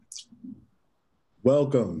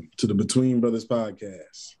Welcome to the Between Brothers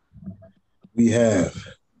podcast. We have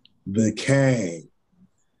the Kang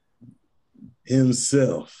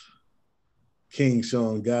himself, King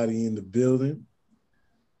Sean Gotti, in the building.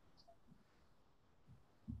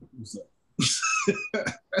 What's up?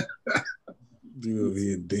 Dude over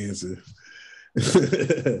here dancing.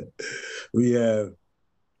 We have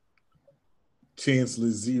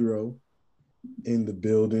Chancellor Zero in the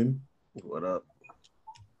building. What up?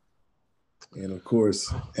 And of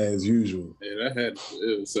course, as usual. Yeah, that had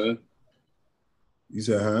it, son. You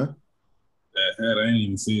said, huh? That hat, I ain't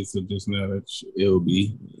even see it till just now. That's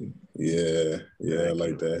LB. Yeah, I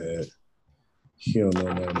like that hat. He don't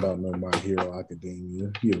know nothing about no My Hero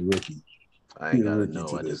Academia. He a rookie. I ain't gotta know.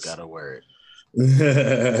 I just gotta wear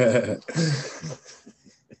it.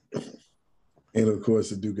 And of course,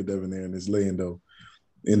 the Duke of Debonair and his Lando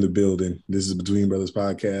in the building. This is Between Brothers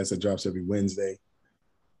podcast that drops every Wednesday.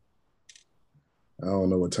 I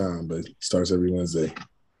don't know what time, but it starts every Wednesday.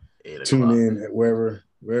 8 o'clock. Tune in at wherever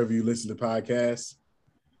you listen to podcasts.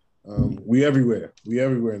 We everywhere. We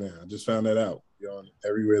everywhere now. I just found that out. We're on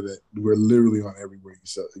everywhere that we're literally on everywhere you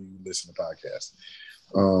listen to podcasts.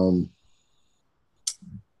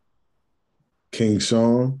 King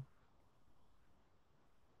Sean,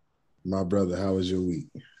 my brother, how was your week?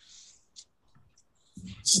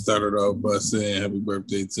 Started off by saying happy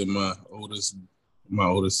birthday to my oldest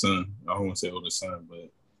son. I don't want to say oldest son, but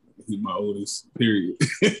he's my oldest, period.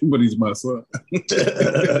 But he's my son.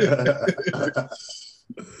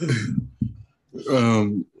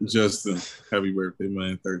 Justin, happy birthday,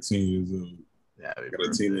 man. 13 years old. Happy Got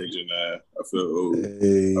birthday. a teenager now. I feel old.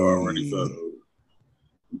 Hey. I already felt old.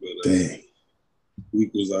 But Dang.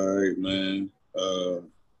 week was all right, man.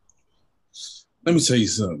 Let me tell you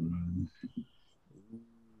something, man.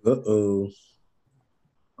 Uh-oh.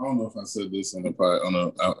 I don't know if I said this on the pod, on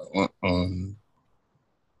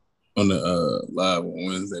the live on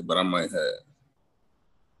Wednesday, but I might have.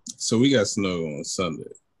 So we got snow on Sunday,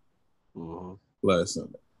 last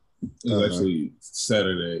Sunday. It was actually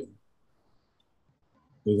Saturday.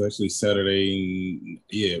 It was actually Saturday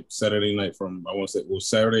night from, I want to say,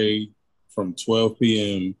 Saturday from 12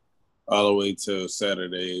 p.m. all the way till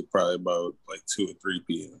Saturday, probably about like 2 or 3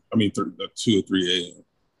 p.m. 2 or 3 a.m.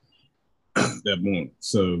 that morning.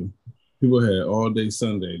 So people had all day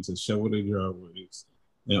Sunday to shovel their driveways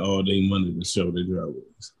and all day Monday to shovel their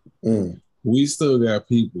driveways. We still got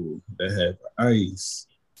people that have ice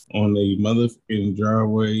on their motherfucking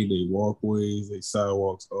driveway, their walkways, their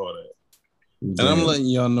sidewalks, all that. And I'm letting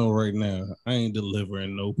y'all know right now, I ain't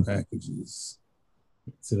delivering no packages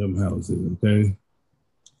to them houses, okay?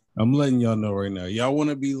 I'm letting y'all know right now. Y'all want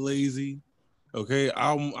to be lazy? Okay,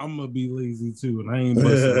 I'm gonna be lazy too, and I ain't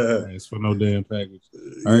busting my ass for no damn package.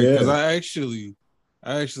 All right, because I actually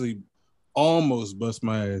almost bust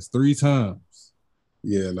my ass 3 times.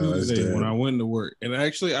 Yeah, no, Tuesday when I went to work, and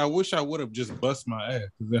actually, I wish I would have just bust my ass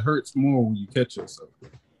because it hurts more when you catch yourself.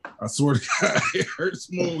 I swear to God, it hurts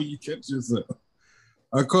more when you catch yourself.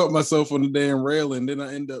 I caught myself on the damn railing, then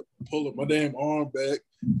I end up pulling my damn arm back,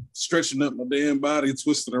 stretching up my damn body,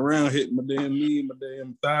 twisting around, hitting my damn knee, my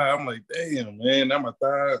damn thigh. I'm like, damn, man, now my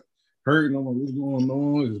thigh hurting. I'm like, what's going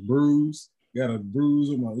on? It's bruised. Got a bruise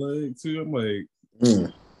on my leg too. I'm like,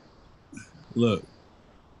 look,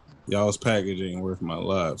 y'all's package ain't worth my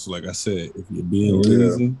life. So like I said, if you're being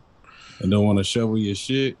lazy and don't want to shovel your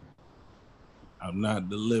shit, I'm not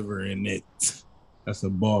delivering it. That's a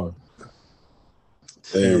bar.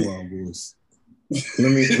 Hey. Let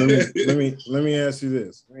me ask you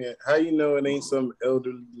this. How you know it ain't some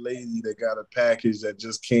elderly lady that got a package that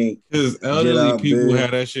just can't? Because elderly people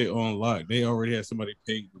have that shit on lock. They already have somebody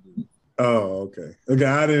paid to do it. Oh, okay. Okay,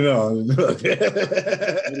 I didn't know. Elderly people have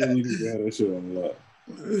that shit on lock.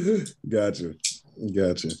 Gotcha.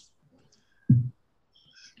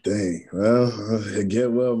 Dang. Well,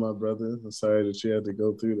 get well, my brother. I'm sorry that you had to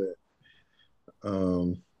go through that.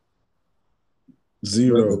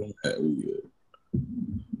 Zero,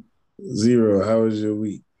 how was your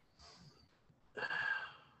week?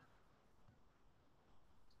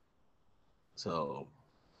 So,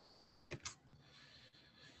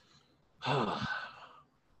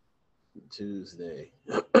 Tuesday.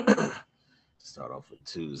 Start off with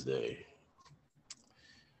Tuesday.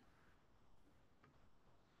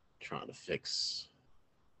 Trying to fix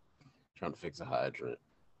a hydrant.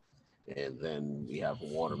 And then we have a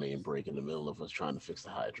water main break in the middle of us trying to fix the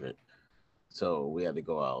hydrant. So we had to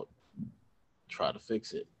go out, try to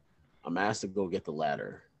fix it. I'm asked to go get the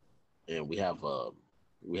ladder, and we had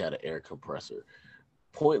an air compressor.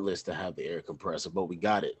 Pointless to have the air compressor, but we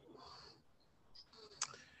got it.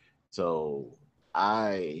 So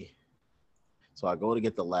So I go to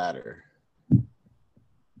get the ladder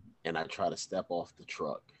and I try to step off the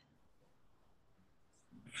truck.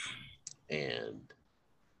 And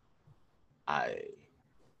I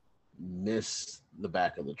miss the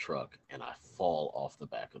back of the truck and I fall off the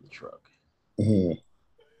back of the truck. Mhm.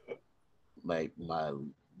 Like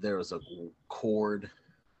there was a cord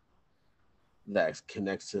that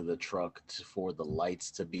connects to the truck for the lights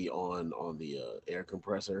to be on the air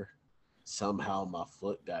compressor. Somehow my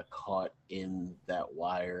foot got caught in that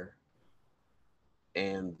wire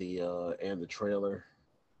and the trailer.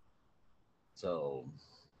 So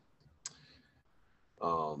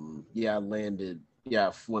yeah, I landed.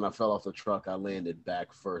 Yeah, when I fell off the truck, I landed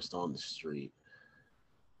back first on the street,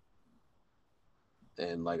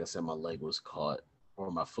 and like I said, my leg was caught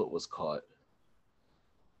or my foot was caught.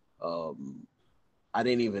 Um, I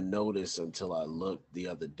didn't even notice until I looked the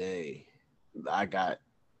other day. I got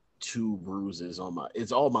two bruises on my.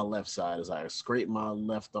 It's all my left side. As I scraped my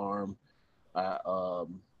left arm, I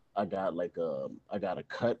um I got I got a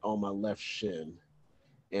cut on my left shin,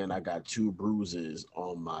 and I got two bruises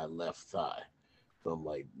on my left thigh. So I'm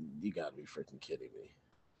like, you gotta be freaking kidding me.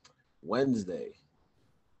 Wednesday,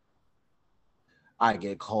 I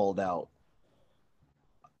get called out.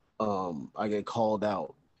 I get called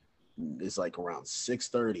out. It's like around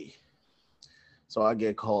 6:30. So I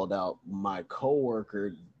get called out. My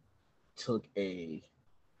coworker took a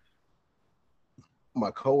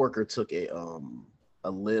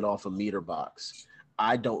a lid off a meter box.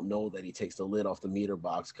 I don't know that he takes the lid off the meter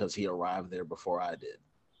box because he arrived there before I did.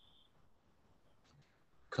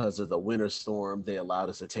 Because of the winter storm, they allowed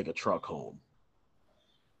us to take a truck home.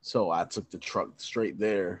 So I took the truck straight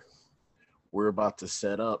there. We're about to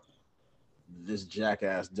set up. This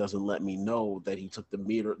jackass doesn't let me know that he took the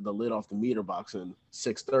lid off the meter box in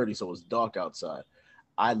 6:30, so it's dark outside.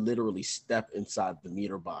 I literally stepped inside the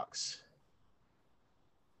meter box,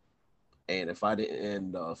 and if I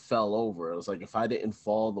didn't and fell over, it was like if I didn't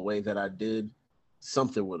fall the way that I did,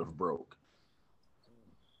 something would have broke.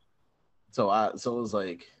 So it was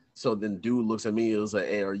like so then dude looks at me. It was like,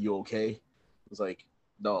 "Hey, are you okay?" It was like,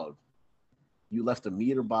 "Dog, you left the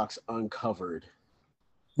meter box uncovered,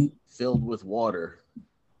 filled with water,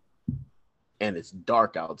 and it's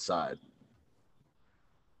dark outside.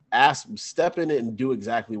 Step in it and do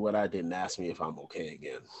exactly what I did and ask me if I'm okay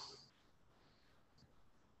again."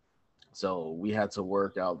 So we had to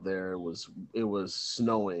work out there. It was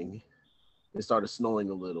snowing. It started snowing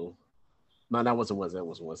a little. No, that wasn't Wednesday. That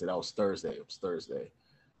wasn't Wednesday. That was Thursday. It was Thursday.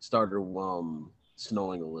 Started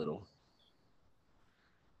snowing a little.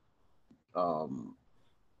 Um,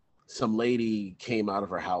 some lady came out of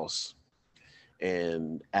her house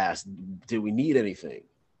and asked, "Did we need anything?"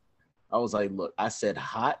 I was like, "Look," I said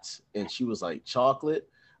hot, and she was like, "Chocolate."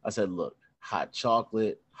 I said, "Look, hot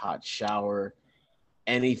chocolate, hot shower,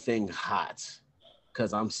 anything hot."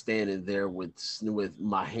 Because I'm standing there with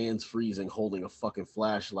my hands freezing, holding a fucking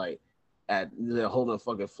flashlight holding a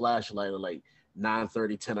fucking flashlight at like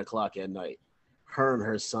 9:30, 10 o'clock at night. Her and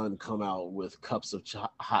her son come out with cups of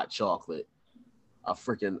hot chocolate, a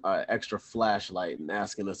freaking extra flashlight, and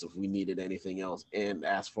asking us if we needed anything else, and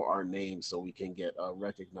ask for our names so we can get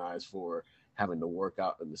recognized for having to work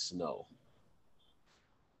out in the snow.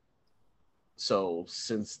 So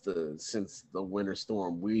since the winter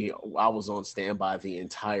storm, I was on standby the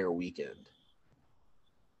entire weekend,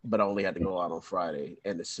 but I only had to go out on Friday,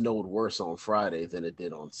 and it snowed worse on Friday than it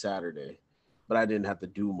did on Saturday. But I didn't have to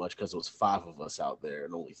do much because it was five of us out there,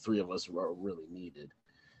 and only three of us were really needed.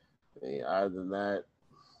 And other than that,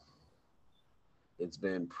 it's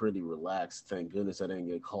been pretty relaxed. Thank goodness I didn't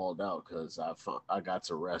get called out because I got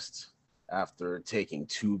to rest after taking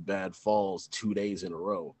two bad falls 2 days in a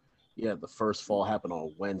row. Yeah, the first fall happened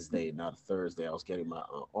on Wednesday, not Thursday. I was getting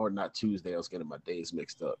or not Tuesday. I was getting my days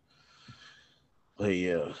mixed up. But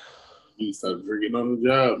yeah, You start drinking on the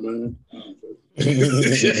job, man.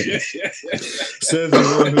 Says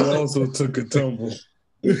the one who also took a tumble.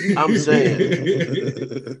 I'm saying.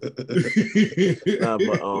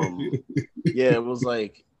 But yeah, it was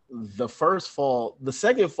like the first fall. The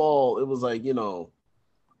second fall, it was like, all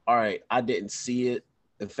right, I didn't see it,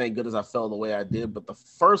 and thank goodness I fell the way I did. But the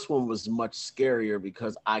first one was much scarier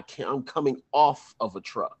because I'm coming off of a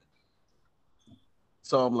truck,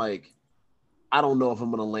 so I'm like, I don't know if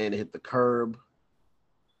I'm gonna land and hit the curb.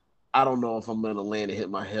 I don't know if I'm gonna land and hit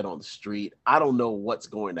my head on the street. I don't know what's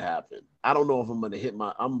going to happen. I don't know if I'm gonna hit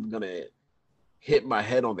my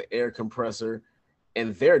head on the air compressor,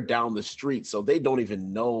 and they're down the street, so they don't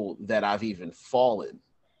even know that I've even fallen.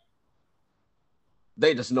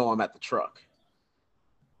 They just know I'm at the truck.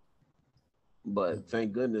 But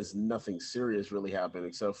thank goodness nothing serious really happened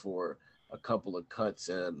except for a couple of cuts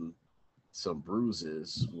and some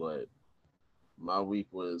bruises, but my week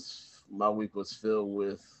was filled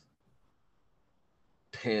with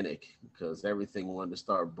panic because everything wanted to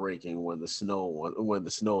start breaking when the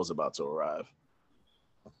snow is about to arrive.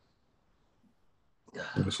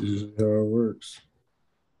 That's usually how it works.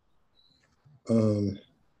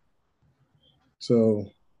 So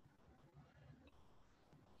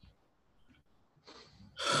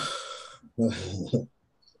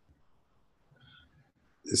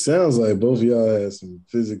it sounds like both of y'all had some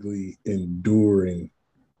physically enduring,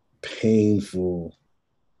 painful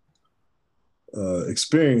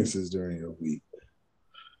experiences during your week.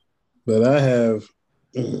 But I have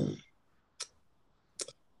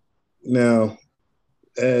now,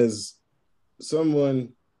 as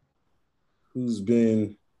someone who's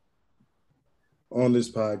been on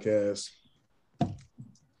this podcast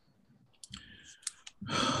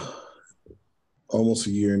almost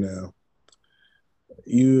a year now,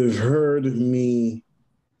 you have heard me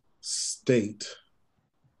state,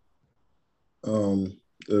 that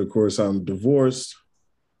of course I'm divorced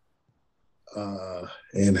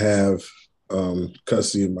and have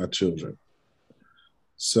custody of my children.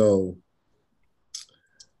 So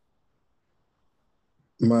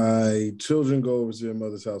my children go over to their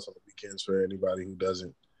mother's house on the weekends. For anybody who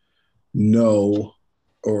doesn't know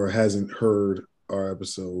or hasn't heard an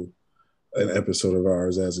episode of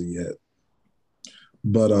ours as of yet.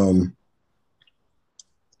 But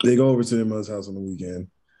they go over to their mother's house on the weekend,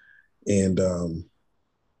 and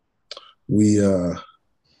we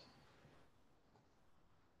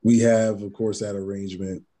have, of course, that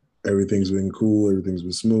arrangement. Everything's been cool. Everything's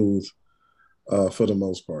been smooth for the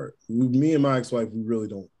most part. Me and my ex-wife, we really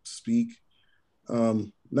don't speak.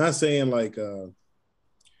 Not saying like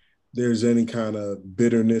there's any kind of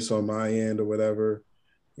bitterness on my end or whatever.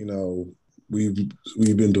 You know, we've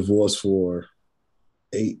been divorced for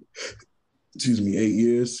 8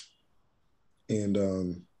 years, and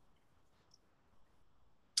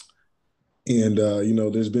you know,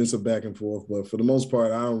 there's been some back and forth, but for the most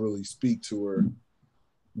part, I don't really speak to her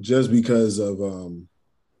just because of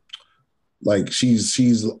like she's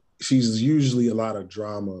usually a lot of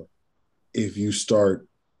drama if you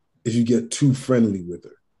get too friendly with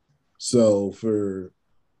her. So for,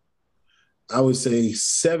 I would say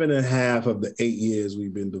 7.5 of the 8 years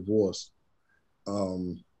we've been divorced,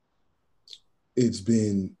 it's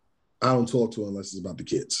been, I don't talk to her unless it's about the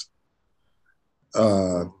kids.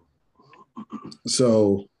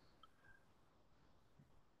 So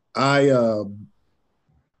I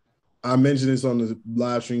mentioned this on the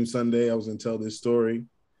live stream Sunday. I was going to tell this story.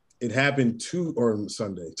 It happened today's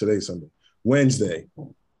Sunday, Wednesday.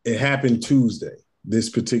 It happened Tuesday, this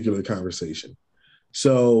particular conversation.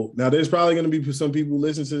 So now there's probably going to be some people who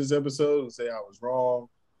listen to this episode and say I was wrong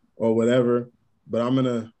or whatever, but I'm going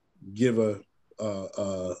to give a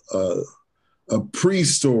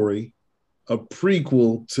pre-story, a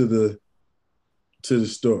prequel to the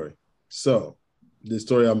story. So the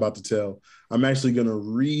story I'm about to tell, I'm actually going to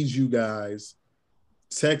read you guys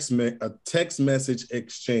a text message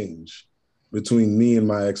exchange between me and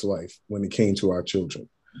my ex-wife when it came to our children.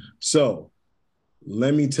 So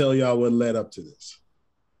let me tell y'all what led up to this.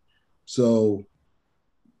 So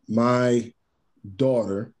my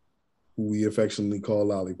daughter, who we affectionately call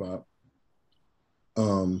Lollipop,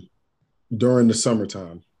 during the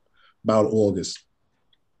summertime, about August,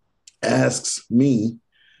 asks me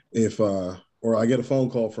if, or I get a phone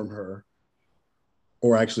call from her,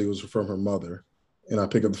 or actually it was from her mother, and I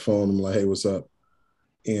pick up the phone, I'm like, hey, what's up?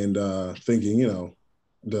 And thinking, you know,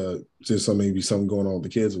 there's maybe something going on with the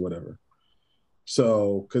kids or whatever.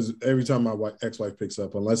 So, because every time my ex-wife picks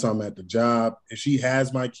up, unless I'm at the job, if she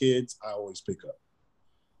has my kids, I always pick up.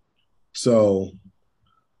 So,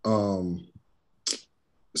 but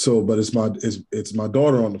it's my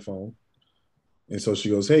daughter on the phone, and so she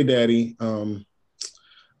goes, "Hey, Daddy, I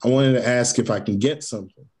wanted to ask if I can get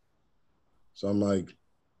something." So I'm like,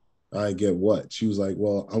 "I get what?" She was like,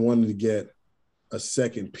 "Well, I wanted to get a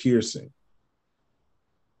second piercing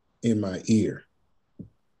in my ear."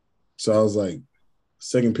 So I was like,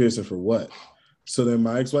 "Second piercing for what?" So then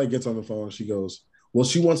my ex-wife gets on the phone and she goes, "Well,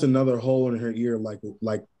 she wants another hole in her ear like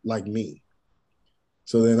me."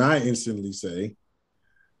 So then I instantly say,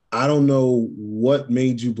 "I don't know what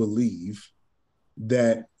made you believe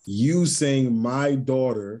that you saying my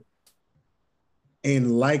daughter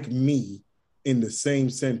and like me in the same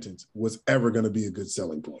sentence was ever going to be a good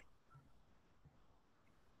selling point."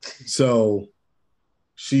 So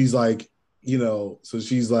she's like,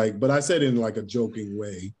 but I said in like a joking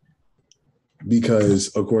way, because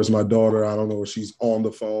of course my daughter, I don't know if she's on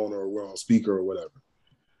the phone or we're on speaker or whatever.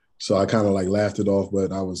 So I kind of like laughed it off,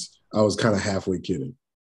 but I was kind of halfway kidding.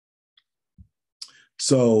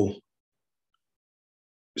 So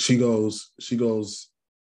she goes,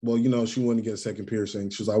 well, you know, she wanted to get a second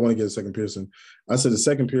piercing. She was like, I want to get a second piercing. I said, a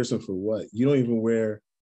second piercing for what? You don't even wear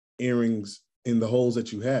earrings in the holes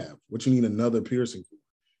that you have. What you need another piercing for?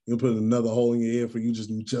 You put another hole in your ear for you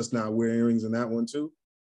just not wear earrings in that one too?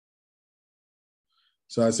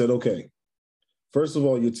 So I said, okay. First of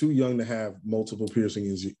all, you're too young to have multiple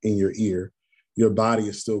piercings in your ear. Your body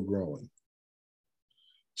is still growing.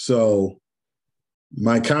 So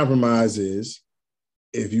my compromise is,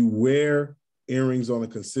 if you wear earrings on a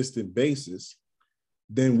consistent basis,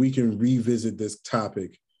 then we can revisit this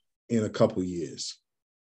topic in a couple years.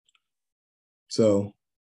 So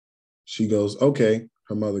she goes, okay.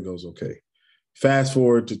 Her mother goes, okay. Fast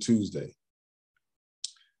forward to Tuesday.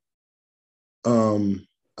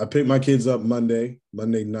 I picked my kids up Monday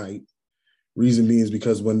night. Reason being is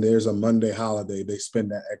because when there's a Monday holiday, they spend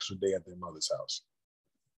that extra day at their mother's house.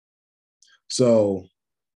 So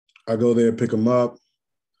I go there, pick them up.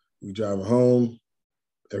 We drive home.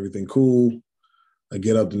 Everything cool. I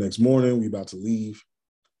get up the next morning. We about to leave.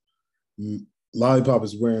 Lollipop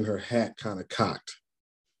is wearing her hat kind of cocked.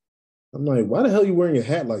 I'm like, why the hell are you wearing a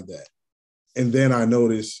hat like that? And then I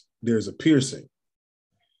notice there's a piercing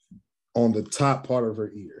on the top part of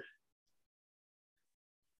her ear.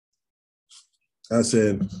 I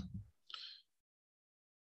said,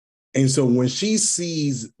 and so when she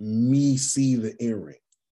sees me see the earring,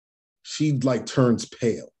 she like turns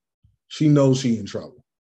pale. She knows she in trouble.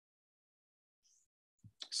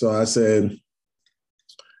 So I said,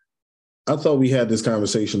 I thought we had this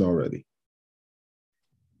conversation already.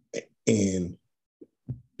 And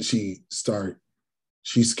she's scared.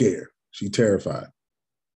 She's terrified.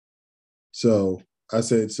 So I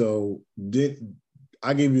said,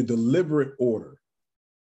 I gave you a deliberate order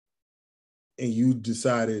and you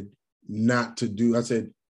decided not to do, I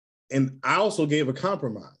said, and I also gave a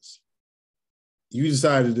compromise. You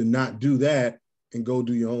decided to not do that and go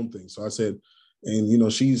do your own thing. So I said, and you know,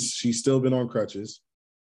 she's still been on crutches.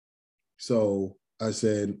 So I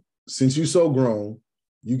said, since you're so grown,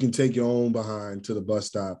 you can take your own behind to the bus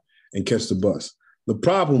stop and catch the bus. The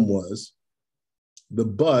problem was the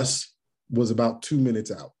bus was about 2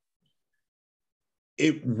 minutes out.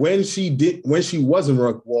 When she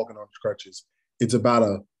wasn't walking on crutches, it's about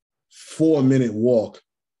a 4-minute walk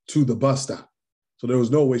to the bus stop. So there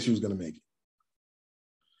was no way she was going to make it.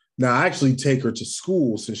 Now, I actually take her to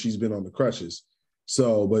school since she's been on the crutches.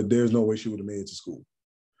 So, but there's no way she would have made it to school.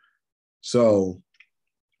 So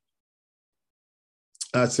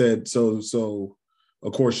I said, so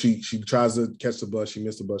of course she tries to catch the bus. She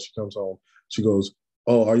missed the bus. She comes home. She goes,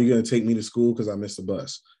 oh, are you going to take me to school because I missed the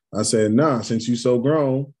bus? I said, nah, since you're so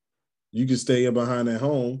grown, you can stay here behind at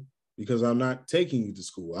home because I'm not taking you to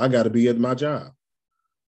school. I got to be at my job.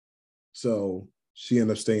 So she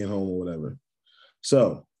ended up staying home or whatever.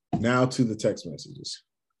 So now to the text messages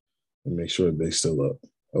and make sure they're still up.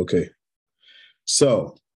 Okay.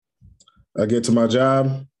 So I get to my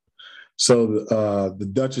job. So the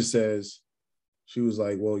Duchess says, she was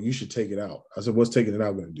like, well, you should take it out. I said, what's taking it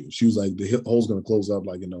out going to do? She was like, the hole's going to close up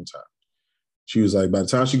like in no time. She was like, by the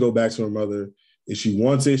time she go back to her mother, if she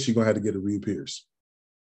wants it, she's going to have to get it re-pierced.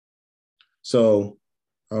 So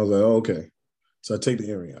I was like, oh, okay. So I take the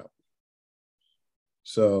earring out.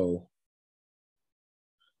 So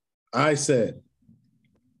I said,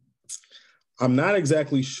 I'm not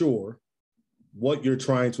exactly sure what you're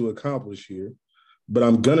trying to accomplish here, but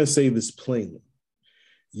I'm going to say this plainly.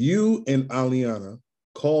 You and Aliana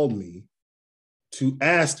called me to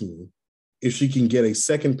ask me if she can get a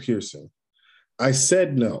second piercing. I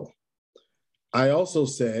said no. I also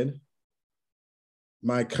said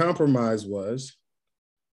my compromise was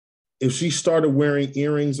if she started wearing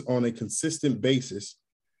earrings on a consistent basis,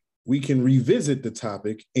 we can revisit the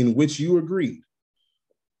topic in which you agreed.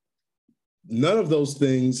 None of those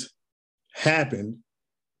things happened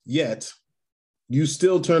yet. You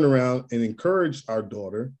still turn around and encourage our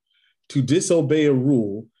daughter to disobey a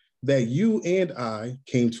rule that you and I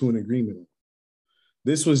came to an agreement on.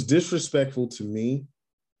 This was disrespectful to me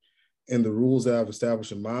and the rules that I've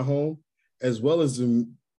established in my home, as well as the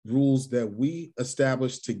rules that we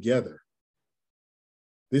established together.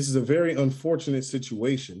 This is a very unfortunate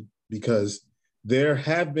situation because there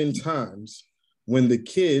have been times when the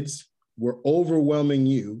kids were overwhelming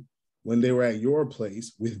you when they were at your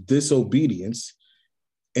place with disobedience,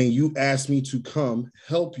 and you asked me to come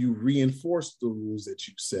help you reinforce the rules that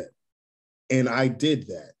you set. And I did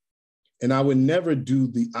that. And I would never do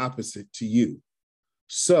the opposite to you.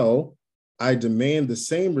 So I demand the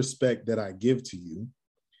same respect that I give to you.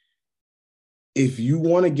 if you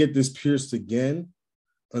want to get this pierced again,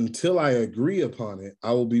 until I agree upon it,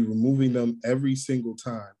 I will be removing them every single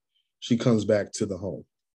time she comes back to the home.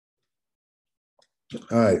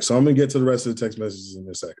 All right, so I'm going to get to the rest of the text messages in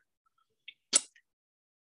a second.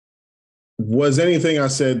 Was anything I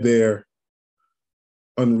said there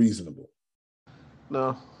unreasonable?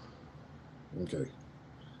 No. Okay.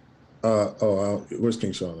 Where's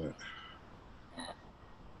King Sean at?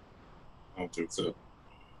 I don't think so.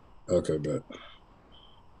 Okay, bet.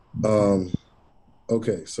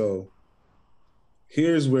 Okay, so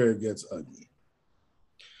here's where it gets ugly.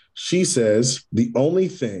 She says, the only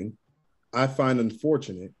thing I find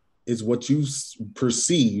unfortunate is what you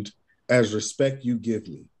perceived as respect you give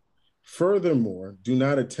me. Furthermore, do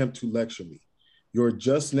not attempt to lecture me. You're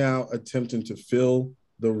just now attempting to fill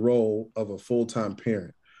the role of a full-time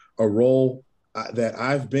parent, a role that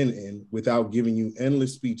I've been in without giving you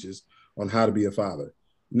endless speeches on how to be a father.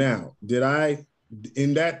 Now,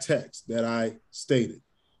 in that text that I stated,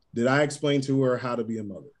 did I explain to her how to be a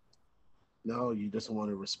mother? No, you just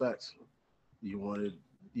wanted respect. You wanted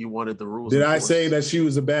the rules. Did I say that she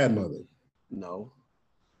was a bad mother? No.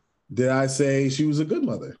 Did I say she was a good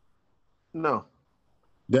mother? No.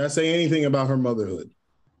 Did I say anything about her motherhood?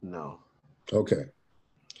 No. Okay.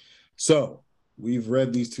 So we've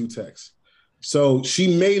read these two texts. So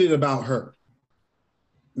she made it about her.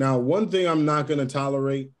 Now, one thing I'm not going to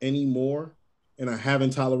tolerate anymore, and I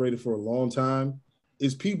haven't tolerated for a long time,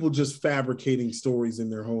 is people just fabricating stories in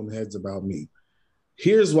their own heads about me.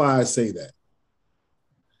 Here's why I say that.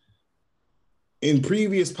 In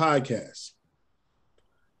previous podcasts,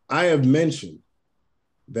 I have mentioned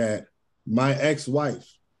that my ex-wife,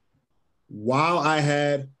 while I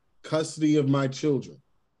had custody of my children,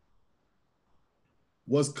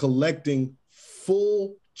 was collecting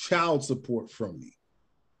full child support from me.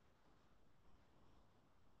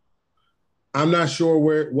 I'm not sure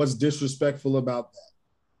what's disrespectful about that.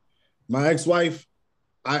 My ex-wife,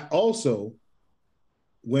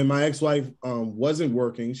 when my ex-wife wasn't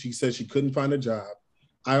working, she said she couldn't find a job.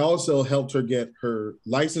 I also helped her get her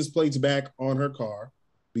license plates back on her car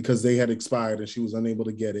because they had expired and she was unable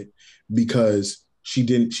to get it because she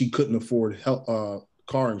couldn't afford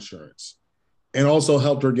car insurance, and also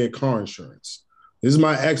helped her get car insurance. This is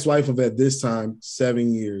my ex-wife of at this time 6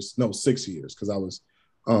 years, because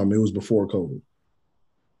it was before COVID.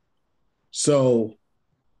 So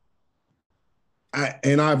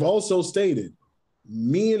I've also stated,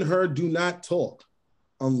 me and her do not talk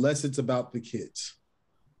unless it's about the kids.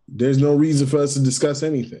 There's no reason for us to discuss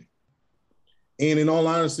anything. And in all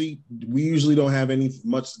honesty, we usually don't have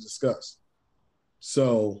much to discuss.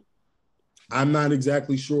 So I'm not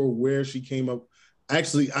exactly sure where she came up.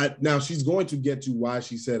 Actually, now she's going to get to why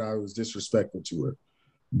she said I was disrespectful to her.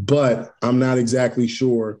 But I'm not exactly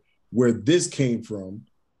sure where this came from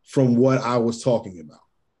what I was talking about.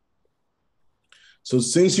 So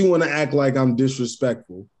since you want to act like I'm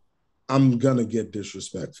disrespectful, I'm going to get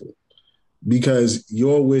disrespectful because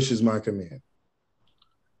your wish is my command.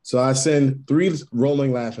 So I send 3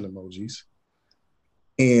 rolling laughing emojis.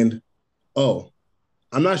 And,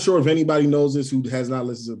 I'm not sure if anybody knows this who has not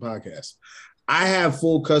listened to the podcast. I have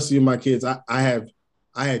full custody of my kids. I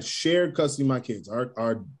had shared custody of my kids.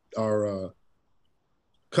 Our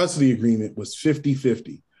custody agreement was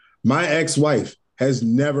 50-50. My ex-wife has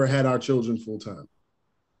never had our children full time.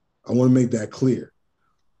 I want to make that clear.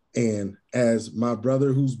 And as my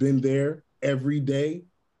brother who's been there every day,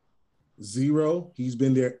 Zero, he's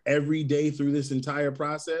been there every day through this entire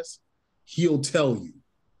process, he'll tell you,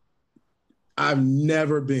 I've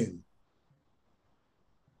never been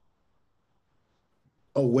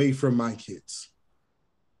away from my kids.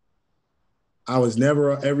 I was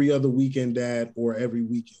never every other weekend dad or every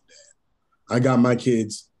weekend dad. I got my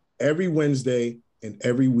kids every Wednesday and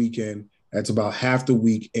every weekend. That's about half the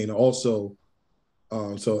week. And also,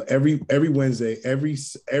 so every Wednesday, every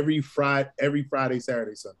Friday,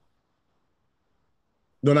 Saturday, Sunday.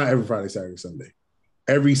 No, not every Friday, Saturday, Sunday.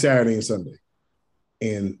 Every Saturday and Sunday.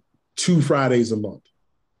 And 2 Fridays a month.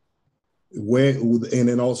 And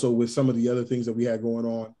then also with some of the other things that we had going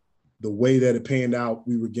on, the way that it panned out,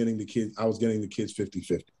 I was getting the kids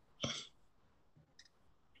 50-50.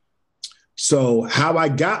 So how I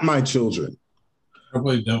got my children. I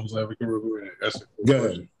play devil's advocate real quick. That's a cool Go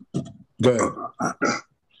ahead. Go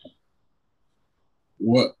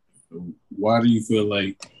ahead. Why do you feel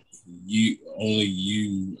like you,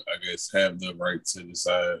 I guess, have the right to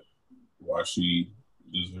decide why she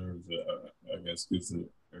deserves, gets a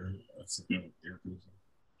second ear piercing?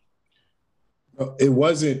 It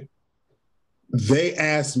wasn't. They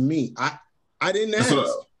asked me. I didn't ask.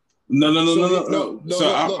 No, no, no, So no, he, no, no, no. no, So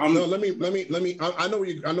look, look, I'm no. Let me. I know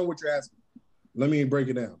I know what you're asking. Let me break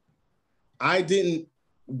it down. I didn't.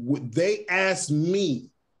 They asked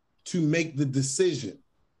me to make the decision.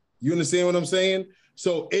 You understand what I'm saying?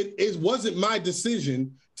 So it wasn't my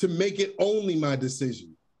decision to make it only my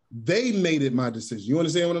decision. They made it my decision. You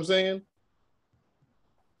understand what I'm saying?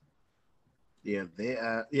 Yeah,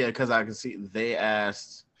 yeah, because I can see they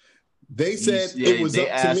asked. They said it was They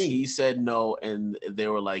up to asked. me. He said no, and they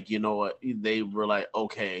were like, you know what? They were like,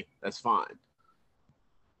 okay, that's fine.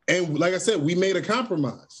 And like I said, we made a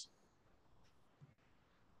compromise.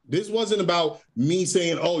 This wasn't about me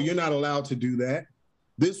saying, oh, you're not allowed to do that.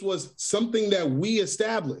 This was something that we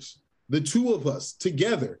established, the two of us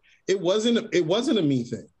together. It wasn't a me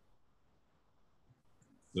thing.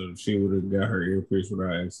 So she would have got her earpiece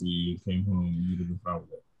without asking you and came home and you'd have been fine with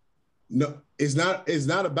that. No, it's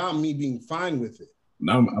not about me being fine with it.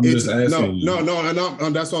 No, I'm just asking you. No,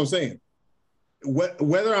 that's what I'm saying.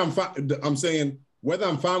 Whether I'm saying whether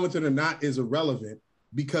I'm fine with it or not is irrelevant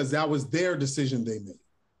because that was their decision they made.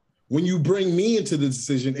 When you bring me into the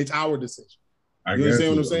decision, it's our decision. You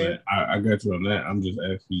understand what I'm saying? I got you on that. I'm just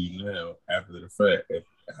asking you now, after the fact, if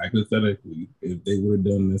hypothetically, if they would have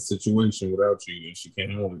done this situation without you and she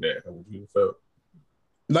came home with that, how would you have felt?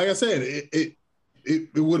 Like I said, it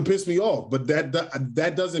would have pissed me off, but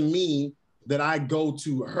that doesn't mean that I go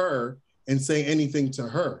to her and say anything to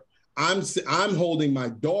her. I'm holding my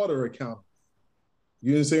daughter accountable.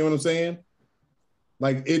 You understand what I'm saying?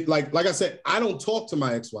 Like I said, I don't talk to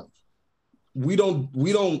my ex-wife. We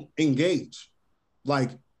don't engage, like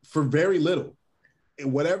for very little.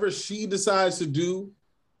 And whatever she decides to do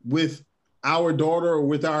with our daughter or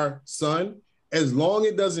with our son, as long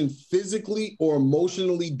as it doesn't physically or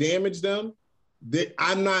emotionally damage them, that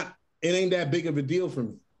it ain't that big of a deal for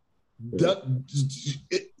me. Yeah.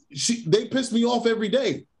 They piss me off every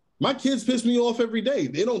day. My kids piss me off every day.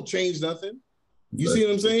 They don't change nothing. You see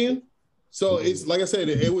what I'm saying? So it's like I said,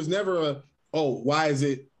 it was never why is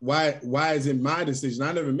it my decision?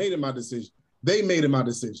 I never made it my decision. They made it my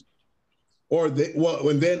decision. And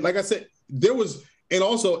then, like I said, and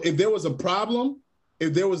also if there was a problem,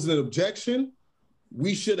 if there was an objection,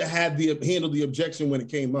 we should have handled the objection when it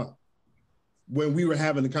came up, when we were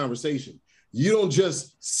having the conversation. You don't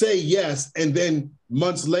just say yes and then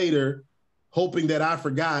months later, hoping that I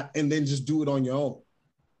forgot and then just do it on your own.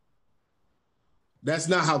 That's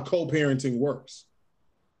not how co-parenting works.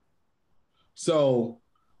 So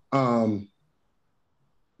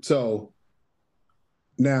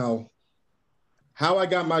now, how I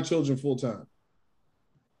got my children full-time.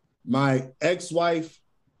 My ex-wife,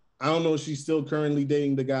 I don't know if she's still currently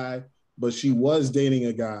dating the guy, but she was dating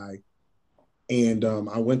a guy. And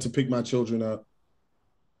I went to pick my children up.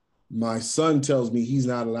 My son tells me he's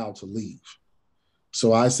not allowed to leave.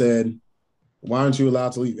 So I said, why aren't you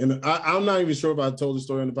allowed to leave? And I'm not even sure if I told the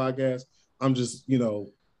story on the podcast. I'm just,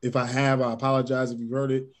 if I have, I apologize if you've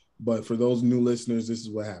heard it. But for those new listeners, this is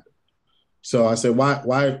what happened. So I said,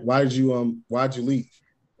 why'd you leave?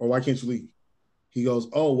 Or why can't you leave? He goes,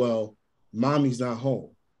 oh, well, mommy's not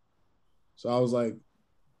home. So I was like,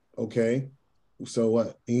 okay, so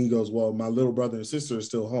what? And he goes, well, my little brother and sister are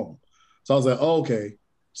still home. So I was like, oh, okay.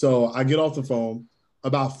 So I get off the phone.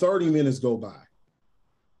 About 30 minutes go by.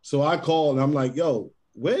 So I call and I'm like, yo,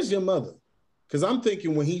 where's your mother? Because I'm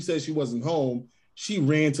thinking when he said she wasn't home, she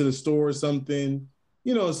ran to the store or something,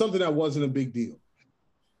 something that wasn't a big deal.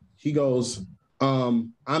 He goes, I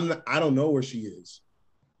don't know where she is.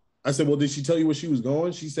 I said, well, did she tell you where she was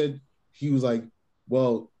going? He was like,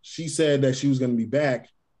 well, she said that she was going to be back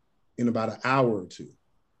in about an hour or two.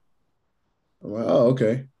 I'm like, oh,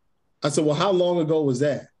 okay. I said, well, how long ago was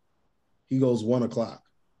that? He goes, 1 o'clock.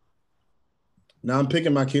 Now I'm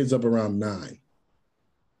picking my kids up around 9.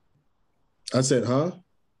 I said, huh?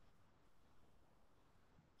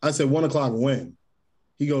 I said, 1 o'clock when?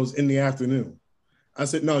 He goes, in the afternoon. I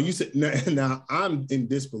said, no, you said, now I'm in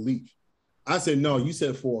disbelief. I said, no, you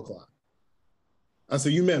said 4 o'clock. I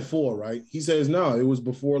said, you meant 4, right? He says, no, it was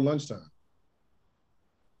before lunchtime.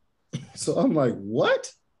 So I'm like,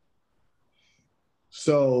 what?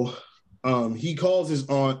 So he calls his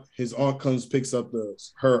aunt. His aunt comes, picks up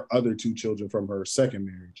her other 2 children from her second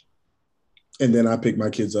marriage. And then I pick my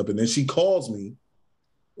kids up. And then she calls me,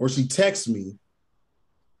 or she texts me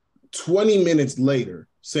 20 minutes later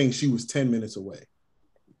saying she was 10 minutes away.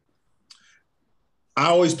 I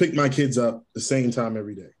always pick my kids up the same time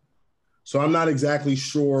every day. So I'm not exactly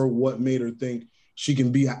sure what made her think she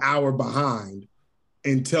can be an hour behind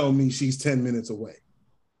and tell me she's 10 minutes away.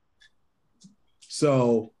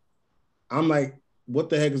 So I'm like, what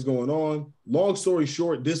the heck is going on? Long story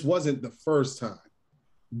short, this wasn't the first time.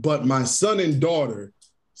 But my son and daughter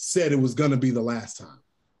said it was going to be the last time.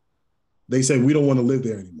 They said, we don't want to live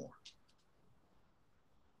there anymore.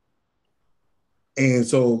 And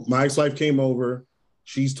so my ex-wife came over.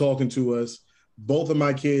 She's talking to us. Both of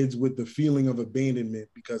my kids with the feeling of abandonment,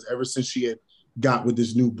 because ever since she had got with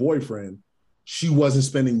this new boyfriend, she wasn't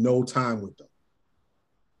spending no time with them.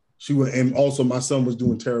 And also my son was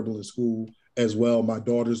doing terrible in school as well. My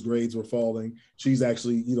daughter's grades were falling. She's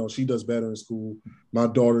actually, she does better in school. My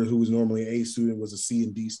daughter, who was normally an A student, was a C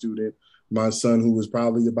and D student. My son, who was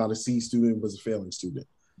probably about a C student, was a failing student.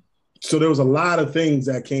 So there was a lot of things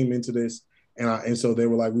that came into this. And so they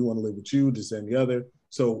were like, we want to live with you, this and the other.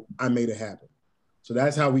 So I made it happen. So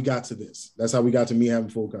that's how we got to this. That's how we got to me having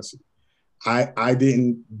full custody. I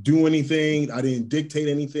didn't do anything. I didn't dictate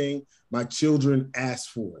anything. My children asked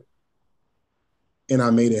for it. And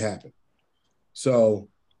I made it happen. So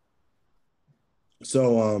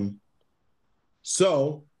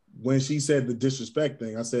when she said the disrespect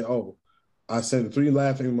thing, I said, I sent the 3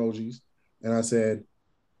 laughing emojis. And I said,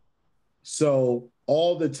 so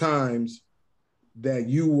all the times that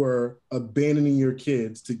you were abandoning your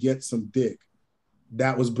kids to get some dick,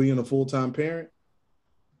 that was being a full-time parent?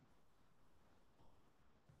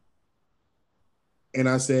 And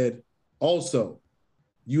I said, also,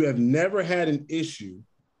 you have never had an issue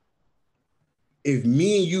if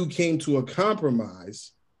me and you came to a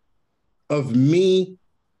compromise of me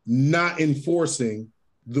not enforcing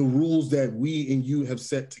the rules that we and you have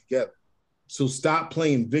set together. So stop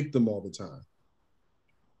playing victim all the time.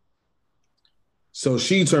 So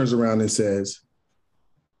she turns around and says,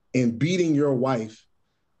 and beating your wife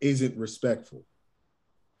isn't respectful.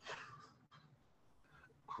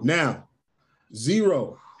 Now,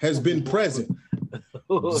 Zero has been present.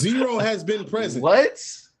 Zero has been present. What?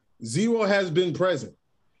 Zero has been present.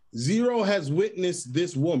 Zero has witnessed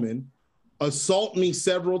this woman assault me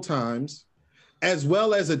several times, as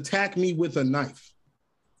well as attack me with a knife.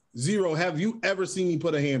 Zero, have you ever seen me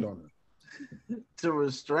put a hand on her? To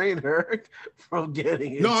restrain her from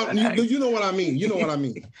getting attacked. No, you know what I mean. You know what I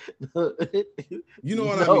mean. You know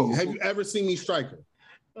what I mean. Have you ever seen me strike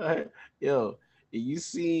her? Yo, you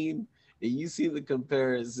seen the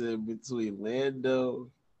comparison between Lando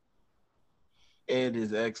and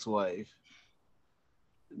his ex-wife?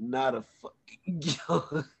 Not a fucking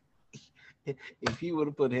yo. If he would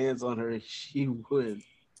have put hands on her, she would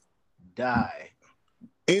die.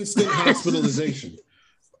 Instant hospitalization.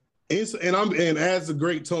 And as the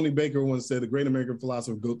great Tony Baker once said, the great American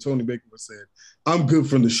philosopher Tony Baker once said, I'm good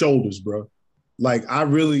from the shoulders, bro. Like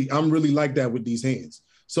I'm really like that with these hands.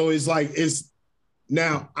 So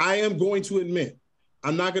now I am going to admit,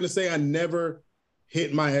 I'm not going to say I never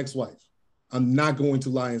hit my ex-wife. I'm not going to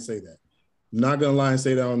lie and say that. I'm not going to lie and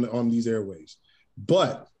say that on these airwaves.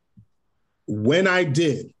 But when I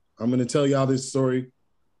did, I'm going to tell y'all this story.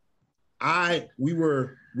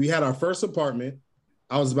 We had our first apartment.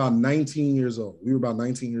 I was about 19 years old. We were about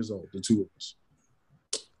 19 years old, the two of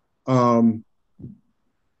us.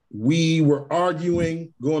 We were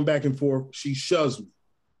arguing, going back and forth. She shoves me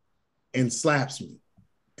and slaps me.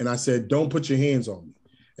 And I said, don't put your hands on me.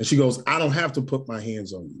 And she goes, I don't have to put my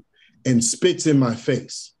hands on you. And spits in my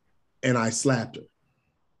face. And I slapped her.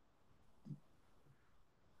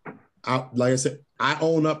 Like I said, I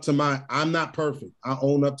own up to I'm not perfect. I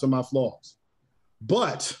own up to my flaws.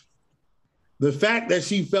 But the fact that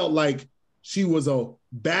she felt like she was a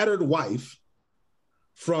battered wife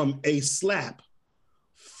from a slap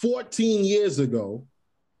 14 years ago,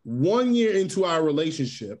 1 year into our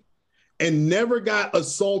relationship, and never got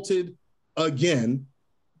assaulted again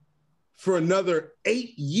for another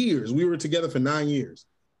 8 years. We were together for 9 years.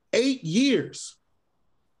 8 years.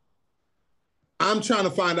 I'm trying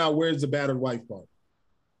to find out where's the battered wife part.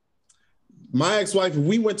 My ex-wife, if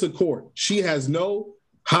we went to court, she has no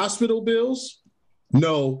hospital bills,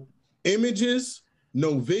 no images,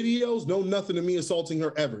 no videos, no nothing of me assaulting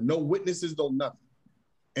her ever. No witnesses, no nothing.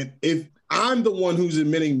 And if I'm the one who's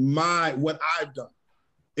admitting what I've done,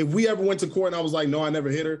 if we ever went to court and I was like, no, I never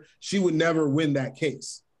hit her, she would never win that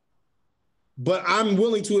case. But I'm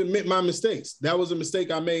willing to admit my mistakes. That was a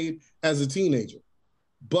mistake I made as a teenager.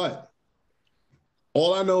 But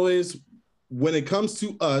all I know is when it comes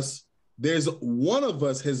to us, there's one of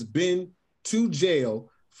us has been to jail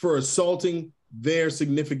for assaulting their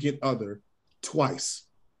significant other twice.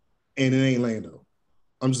 And it ain't Lando.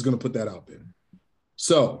 I'm just going to put that out there.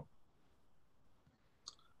 So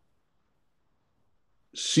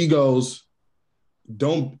she goes,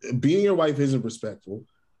 being your wife isn't respectful,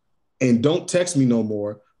 and don't text me no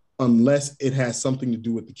more unless it has something to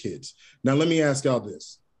do with the kids. Now, let me ask y'all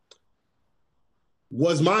this.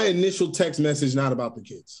 Was my initial text message not about the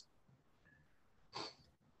kids?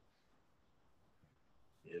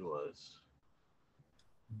 It was.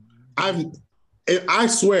 I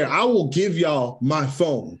swear, I will give y'all my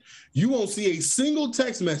phone. You won't see a single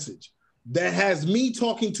text message that has me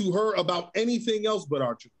talking to her about anything else but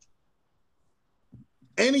our children.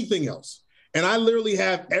 Anything else. And I literally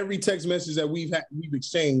have every text message that we've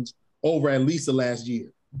exchanged over at least the last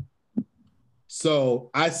year. So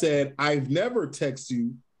I said, I've never texted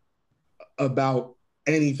you about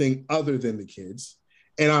anything other than the kids.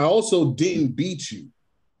 And I also didn't beat you.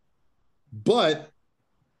 But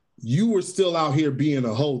you were still out here being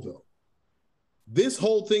a hoe, though. This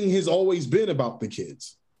whole thing has always been about the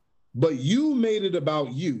kids. But you made it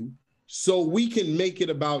about you, so we can make it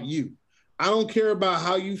about you. I don't care about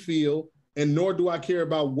how you feel, and nor do I care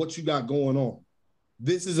about what you got going on.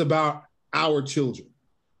 This is about our children.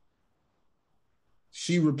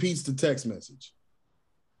 She repeats the text message.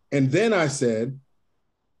 And then I said,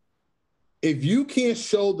 if you can't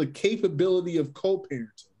show the capability of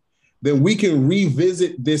co-parenting, then we can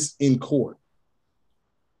revisit this in court.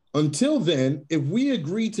 Until then, if we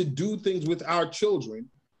agree to do things with our children,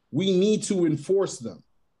 we need to enforce them,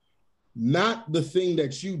 not the thing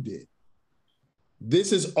that you did.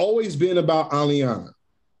 This has always been about Aliana.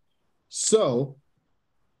 So,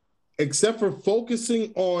 except for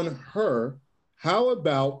focusing on her, how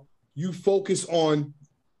about you focus on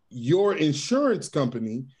your insurance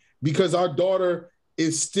company, because our daughter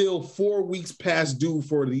is still 4 weeks past due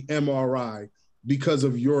for the MRI because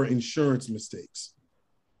of your insurance mistakes.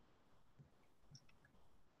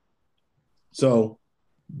 So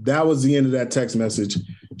that was the end of that text message.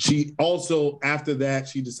 She also, after that,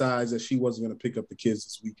 she decides that she wasn't going to pick up the kids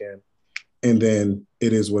this weekend. And then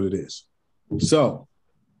it is what it is. So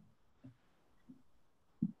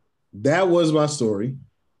that was my story.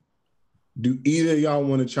 Do either of y'all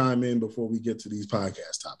want to chime in before we get to these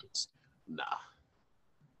podcast topics? Nah.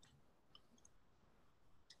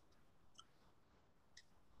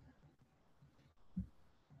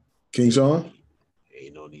 King Sean?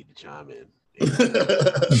 Ain't no need to chime in.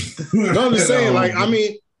 No, I'm just saying, like, I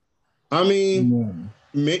mean,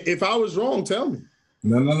 if I was wrong, tell me.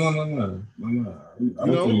 No. I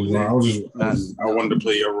don't think you wrong. I wanted to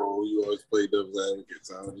play your role. You always play devil's advocate.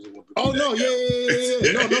 So I just want to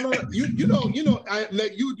No.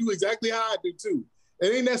 You do exactly how I do too.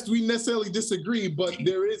 It ain't that we necessarily disagree, but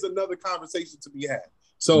there is another conversation to be had.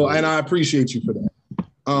 So, and I appreciate you for that.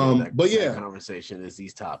 That conversation is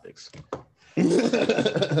these topics.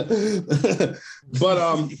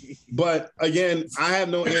 but again, I have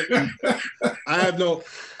no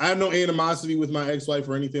animosity with my ex-wife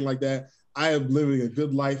or anything like that. I am living a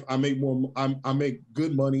good life. I make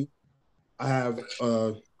good money. I have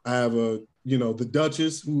the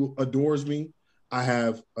Duchess who adores me. I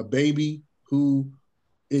have a baby who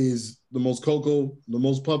is the most cocoa, the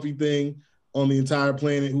most puppy thing on the entire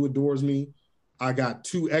planet who adores me. I got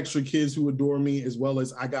 2 extra kids who adore me, as well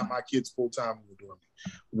as I got my kids full-time who adore me.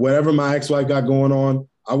 Whatever my ex-wife got going on,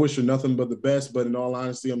 I wish her nothing but the best, but in all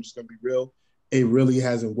honesty, I'm just going to be real. It really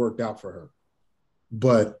hasn't worked out for her.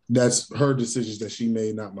 But that's her decisions that she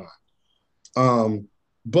made, not mine.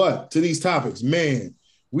 But to these topics, man,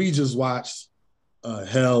 we just watched a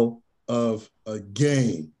hell of a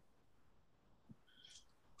game.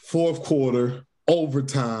 Fourth quarter,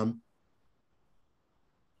 overtime,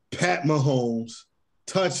 Pat Mahomes,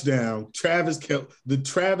 touchdown, the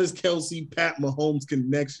Travis Kelce, Pat Mahomes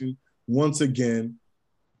connection once again.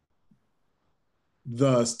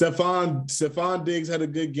 The Stephon Diggs had a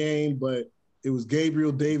good game, but it was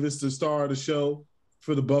Gabriel Davis, the star of the show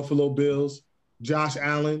for the Buffalo Bills. Josh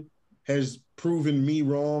Allen has proven me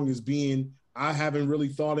wrong as being, I haven't really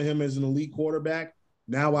thought of him as an elite quarterback.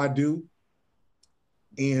 Now I do.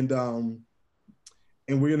 And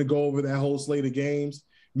we're going to go over that whole slate of games.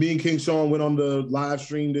 Me and King Sean went on the live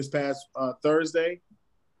stream this past Thursday,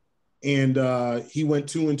 and he went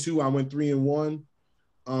 2-2. I went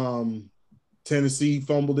 3-1. Tennessee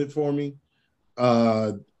fumbled it for me,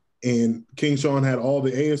 and King Sean had all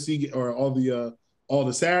the AFC or all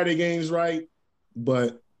the Saturday games right,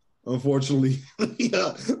 but unfortunately,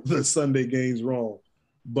 the Sunday games wrong.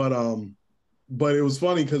 But it was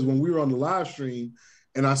funny because when we were on the live stream,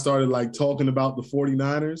 and I started like talking about the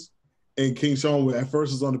 49ers. And King Sean at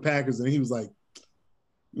first was on the Packers, and he was like,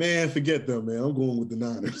 man, forget them, man. I'm going with the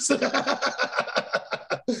Niners.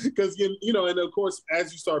 Because, and of course,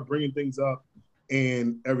 as you start bringing things up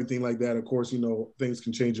and everything like that, of course, things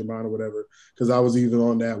can change your mind or whatever. Because I was even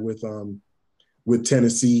on that with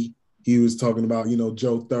Tennessee. He was talking about,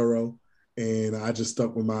 Joe Thorough. And I just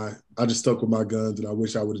stuck with my guns, and I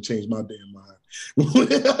wish I would have changed my damn mind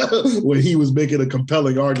when he was making a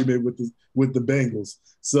compelling argument with the Bengals.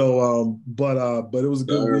 So, but it was a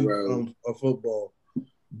good week of football.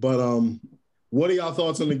 But what are y'all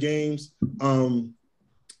thoughts on the games?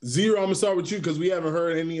 Zero, I'm gonna start with you because we haven't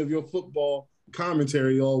heard any of your football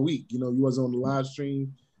commentary all week. You know, you wasn't on the live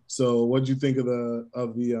stream. So, what'd you think of the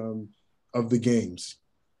games?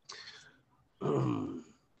 The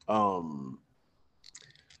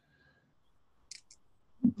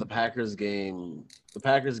Packers game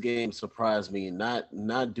surprised me,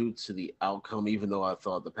 not due to the outcome, even though I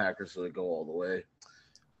thought the Packers would go all the way.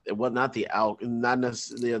 It was not not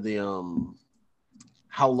necessarily the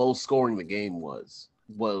how low scoring the game was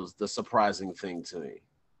the surprising thing to me.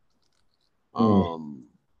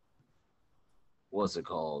 What's it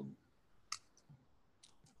called?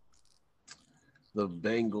 The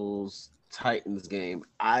Bengals Titans game.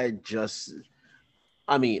 I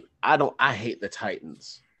hate the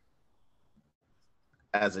Titans.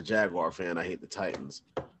 As a Jaguar fan, I hate the Titans.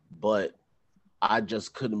 But I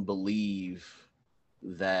just couldn't believe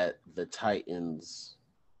that the Titans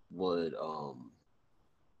would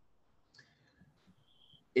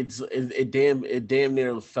it damn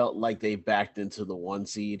near felt like they backed into the 1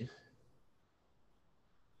 seed.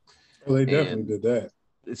 Well, they definitely did that.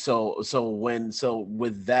 So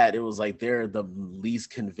with that, it was like they're the least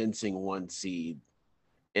convincing 1 seed.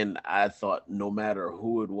 And I thought no matter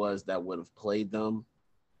who it was that would have played them,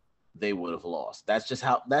 they would have lost. That's just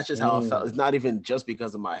how it felt. It's not even just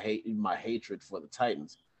because of my hatred for the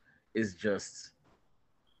Titans. It's just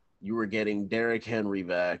you were getting Derrick Henry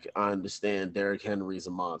back. I understand Derrick Henry's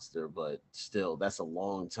a monster, but still, that's a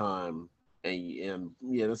long time. And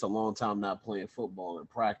that's a long time not playing football, and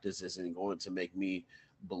practice isn't going to make me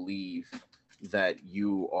believe that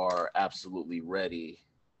you are absolutely ready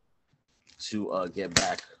to get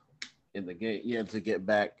back in the game. Yeah, to get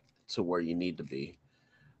back to where you need to be.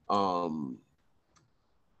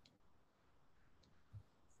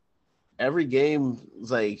 Every game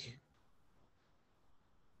was like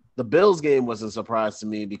the Bills game wasn't a surprise to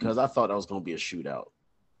me because I thought that was going to be a shootout.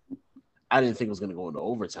 I didn't think it was going to go into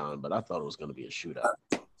overtime, but I thought it was going to be a shootout.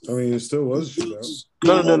 I mean, it still was a shootout.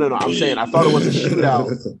 No. I'm saying I thought it was a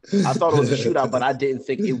shootout. But I didn't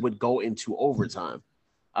think it would go into overtime.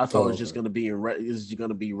 I thought it was just going to be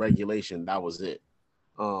regulation. That was it.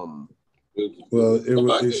 Well,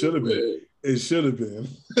 it should have been. It should have been.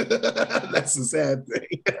 That's the sad thing.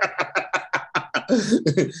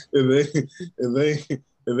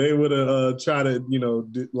 if they would have tried to,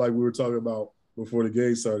 like we were talking about before the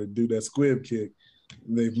game started, do that squib kick,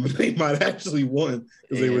 they might actually won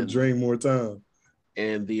because they would drain more time.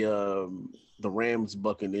 And the Rams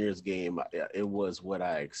Buccaneers game, it was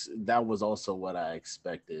that was also what I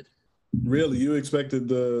expected. Really, you expected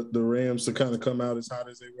the Rams to kind of come out as hot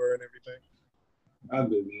as they were and everything? I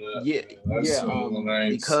did not.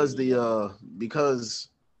 Because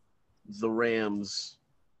the Rams,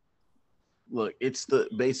 look, it's the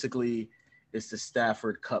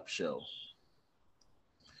Stafford Cup show,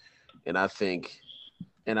 and I think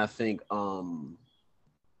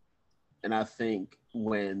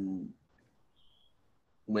when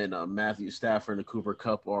Matthew Stafford and Cooper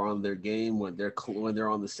Kupp are on their game, when they're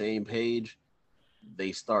on the same page,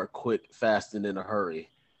 they start quick, fast, and in a hurry.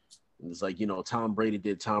 And it's like, Tom Brady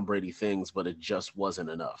did Tom Brady things, but it just wasn't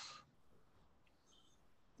enough.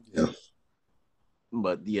 Yeah.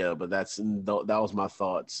 But that was my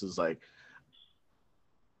thoughts. It's like,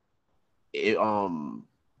 do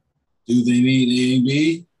they need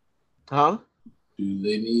AB? Huh? Do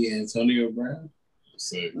they need Antonio Brown?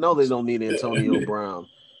 No, they don't need Antonio Brown.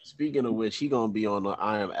 Speaking of which, he's gonna be on the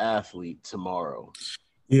I Am Athlete tomorrow.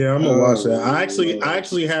 Yeah, I'm gonna watch that. I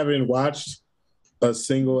actually haven't watched a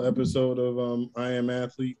single episode of I Am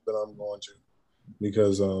Athlete, but I'm going to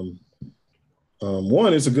because one,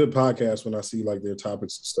 it's a good podcast when I see like their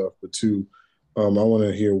topics and stuff, but two, I want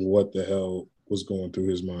to hear what the hell was going through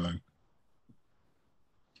his mind.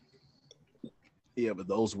 Yeah, but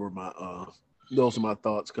those were my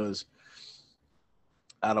thoughts because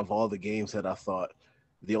out of all the games that I thought,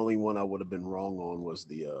 the only one I would have been wrong on was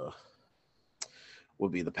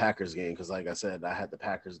would be the Packers game because, like I said, I had the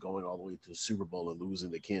Packers going all the way to the Super Bowl and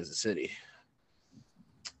losing to Kansas City.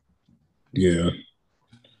 Yeah.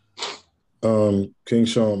 King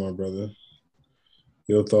Sean, my brother,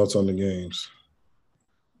 your thoughts on the games?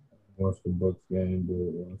 I watched the Bucs game, but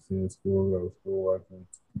when I seen the score, I was still watching.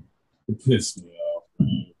 It pissed me off,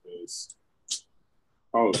 man, because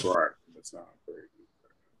I was right. That's not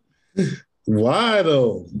crazy. Why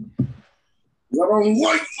though? I don't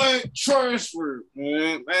like that transfer,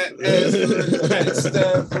 man. Matt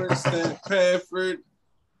Stafford, Stan Pafford.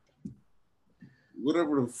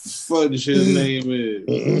 whatever the fudge his name is.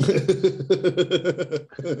 I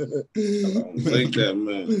don't like that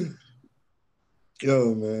man.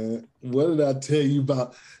 Yo, man, what did I tell you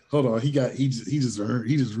about? Hold on, he just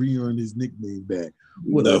re-earned his nickname back.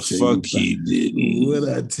 What the fuck he didn't? What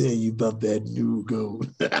did I tell you about that new goat?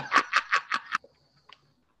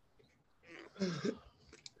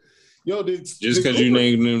 Yo, just because you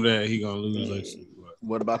named him that, he gonna lose. Like,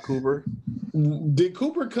 what about Cooper? Did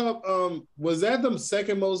Cooper Kupp? Was that the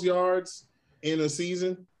second most yards in a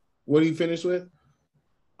season? What he finished with?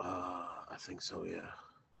 I think so. Yeah.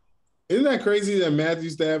 Isn't that crazy that Matthew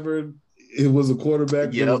Stafford? It was a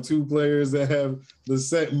quarterback. Yep. There were two players that have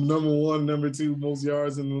the number one, number two most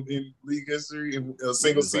yards in league history in a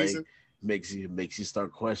single season. Makes you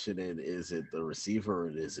start questioning: is it the receiver or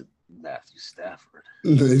is it Matthew Stafford?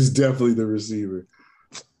 It's definitely the receiver.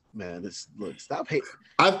 Man, stop hating.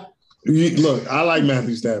 I like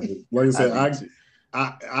Matthew Stafford. Like I said,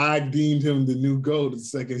 I deemed him the new GOAT the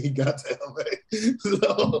second he got to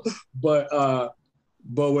LA.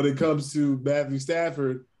 But when it comes to Matthew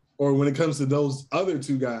Stafford, or when it comes to those other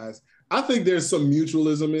two guys, I think there's some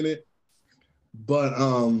mutualism in it. But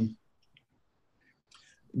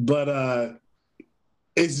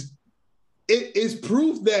it's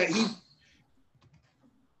proof that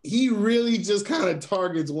he really just kind of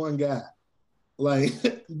targets one guy. Like,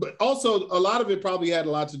 but also a lot of it probably had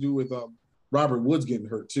a lot to do with Robert Woods getting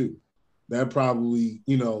hurt too. That probably,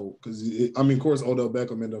 because of course Odell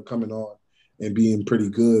Beckham ended up coming on and being pretty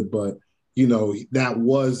good, but that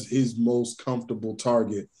was his most comfortable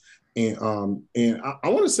target. And I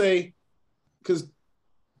want to say, because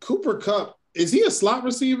Cooper Kupp, is he a slot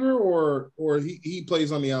receiver or he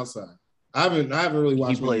plays on the outside? I haven't really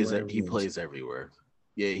watched. He plays everywhere.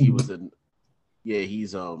 Yeah, he was in. Yeah,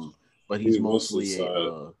 he's but he's mostly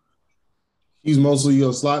he's mostly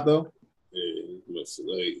a slot though. Yeah,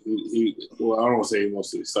 well, I don't want to say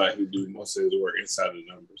mostly slot. He do most of his work inside the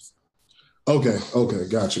numbers. Okay,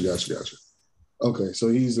 gotcha. Okay, so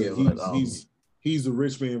he's the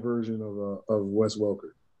rich man version of Wes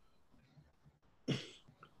Welker.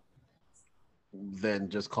 Then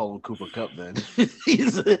just call him Cooper Kupp. Then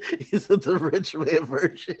he's the rich man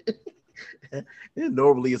version.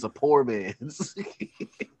 Normally, it's a poor man's.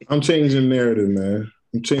 I'm changing the narrative, man.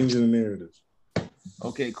 I'm changing the narrative.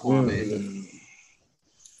 Okay, cool, man.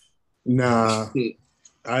 Nah.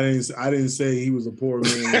 I didn't say he was a poor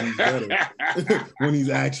man when he's better. When he's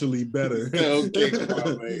actually better. Okay, come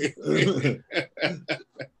on, man.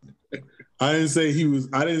 I didn't say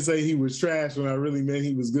he was trash when I really meant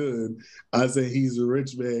he was good. I say he's a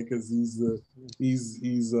rich man because he's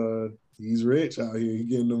rich out here. He's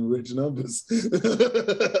getting them rich numbers.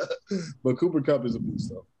 But Cooper Kupp is a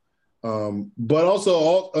beast though. But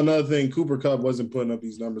also another thing, Cooper Kupp wasn't putting up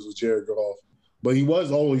these numbers with Jared Goff, but he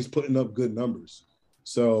was always putting up good numbers.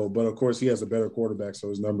 So, but of course he has a better quarterback, so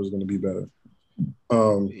his numbers are going to be better.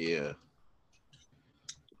 Yeah.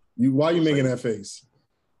 Why are you making that face?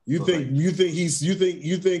 You think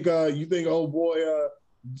old boy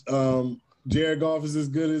Jared Goff is as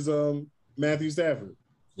good as Matthew Stafford?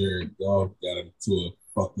 Jared Goff got him to a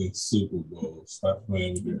fucking Super Bowl. Stop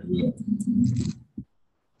playing with Jared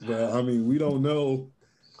Goff. But we don't know.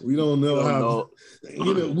 We don't know how.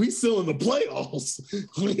 We still in the playoffs.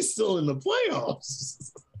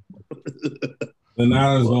 The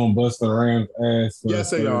Niners gonna bust the Rams' ass. Yes,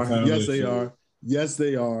 they are. Yes,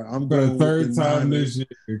 they are. I'm going for the third time this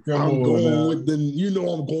year. I'm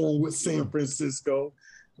going with San Francisco.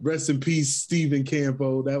 Rest in peace, Steven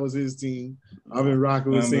Campo. That was his team. I've been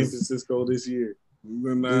rocking with San Francisco this year.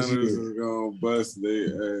 The Niners is gonna bust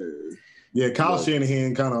their ass. Yeah, Kyle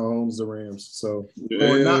Shanahan kind of owns the Rams. So,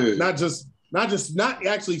 or not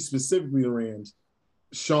actually specifically the Rams.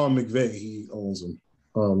 Sean McVay, he owns them.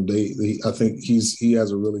 I think he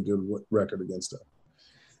has a really good record against them.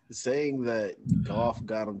 Saying that Goff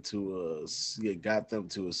got them to a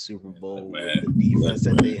Super Bowl with the defense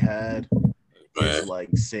that they had is like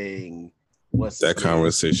saying that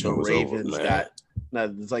conversation was Ravens over,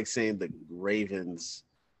 man. It's like saying the Ravens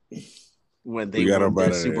when they won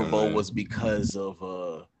their Super Bowl was because of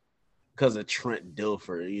Trent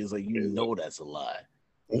Dilfer. He's like, that's a lie.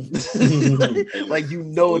 Like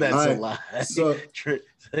that's a lie. So, Trent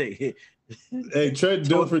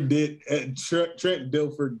Dilfer did. Trent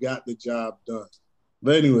Dilfer got the job done.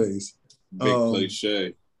 But anyways, big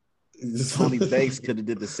cliche. Tony Banks could have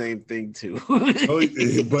did the same thing too.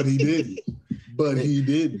 But he didn't. But he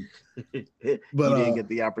didn't get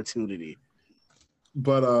the opportunity.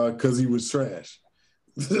 But because he was trash.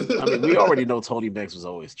 We already know Tony Banks was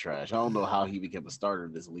always trash. I don't know how he became a starter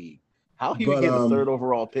in this league. How he But became the third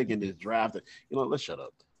overall pick in this draft? You know, let's shut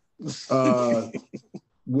up.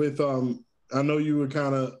 with I know you were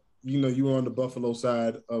kind of, you were on the Buffalo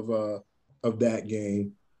side of that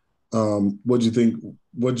game. What'd you think?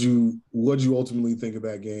 What'd you ultimately think of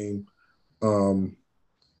that game?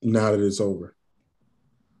 Now that it's over.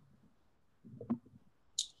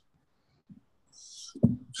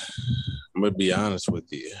 I'm gonna be honest with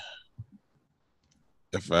you.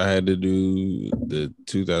 If I had to do the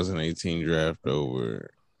 2018 draft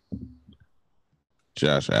over,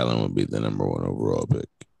 Josh Allen would be the number 1 overall pick.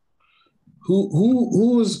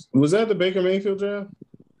 Who was that the Baker Mayfield draft?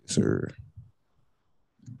 Yes, sir.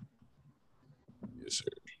 Yes, sir.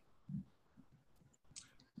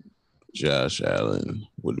 Josh Allen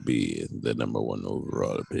would be the number 1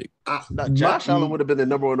 overall pick. Josh Allen would have been the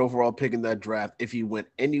number 1 overall pick in that draft if he went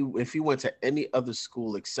to any other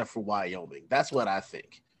school except for Wyoming. That's what I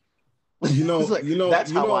think.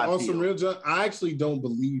 That's how I feel. Some real, I actually don't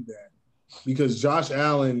believe that, because Josh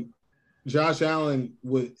Allen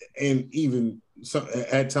would, and even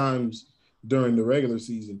at times during the regular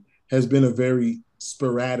season, has been a very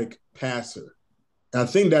sporadic passer. And I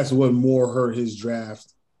think that's what more hurt his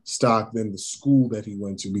draft stock than the school that he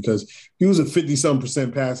went to, because he was a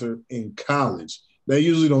 50-some% passer in college. That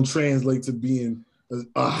usually don't translate to being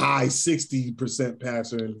a high 60%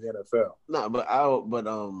 passer in the NFL. No,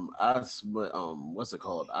 what's it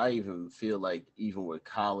called? I even feel like even with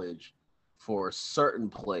college, for certain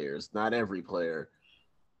players, not every player,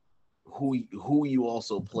 who you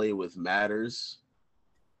also play with matters.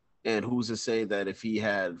 And who's to say that if he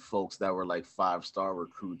had folks that were like 5-star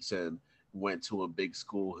recruits and went to a big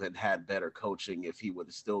school and had better coaching, if he would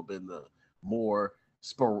have still been the the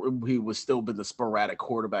sporadic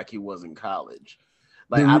quarterback he was in college.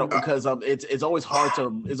 Like it's always hard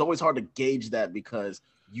to gauge that, because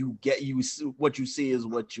what you see is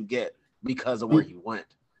what you get because of where he went.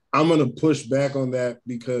 I'm gonna push back on that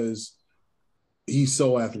because he's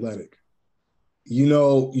so athletic.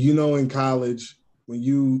 In college, when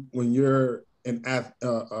you're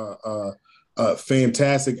a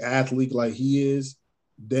fantastic athlete like he is,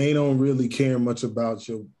 they don't really care much about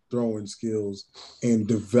your throwing skills and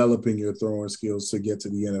developing your throwing skills to get to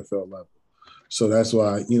the NFL level. So that's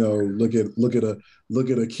why, look at a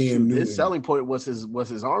Cam Newton. His selling point was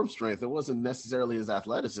his arm strength. It wasn't necessarily his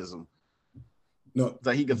athleticism. No,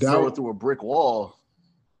 that he could throw it through a brick wall.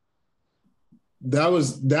 That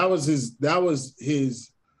was his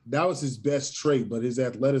best trait, but his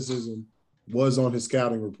athleticism was on his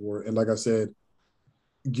scouting report. And like I said,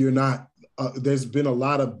 you're not. There's been a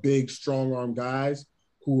lot of big, strong arm guys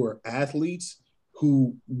who are athletes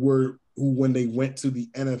who when they went to the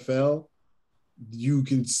NFL, you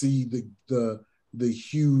can see the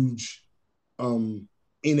huge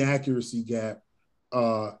inaccuracy gap.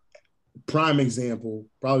 Prime example,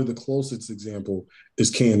 probably the closest example, is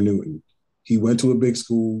Cam Newton. He went to a big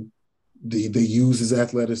school. They used his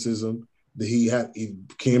athleticism.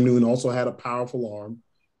 Cam Newton also had a powerful arm,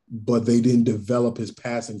 but they didn't develop his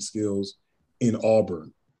passing skills in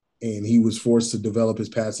Auburn. And he was forced to develop his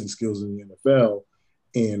passing skills in the NFL.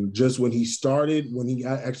 And just when he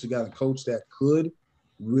actually got a coach that could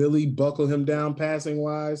really buckle him down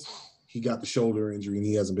passing-wise, he got the shoulder injury, and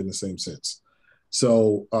he hasn't been the same since.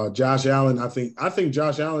 So Josh Allen, I think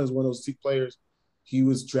Josh Allen is one of those players. He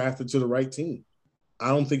was drafted to the right team. I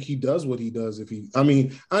don't think he does what he does I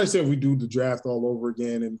understand if we do the draft all over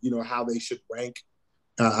again and, how they should rank.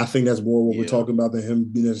 I think that's more what we're talking about than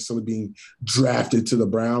him necessarily being drafted to the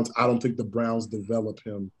Browns. I don't think the Browns develop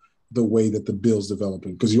him the way that the Bills develop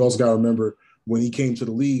him, because you also got to remember when he came to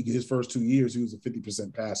the league, his first 2 years, he was a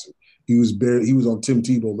 50% passer. He was on Tim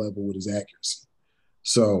Tebow level with his accuracy.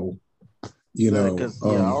 So, I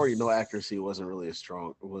already know accuracy wasn't really a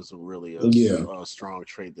strong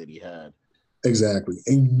trait that he had. Exactly.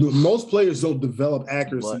 And most players don't develop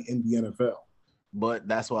accuracy in the NFL. But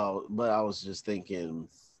that's why I was just thinking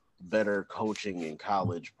better coaching in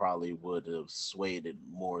college probably would have swayed it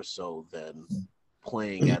more so than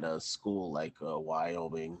playing at a school like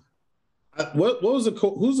Wyoming. Who's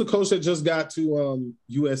the coach that just got to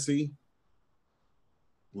USC?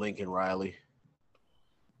 Lincoln Riley.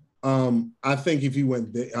 I think if he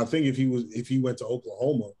went to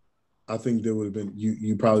Oklahoma, I think there would have been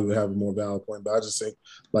you probably would have a more valid point. But I just think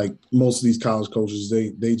like most of these college coaches,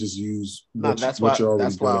 they just use what you're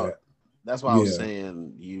already good at. That's why I was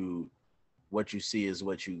saying what you see is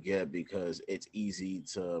what you get, because it's easy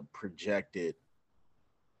to project it.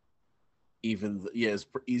 It's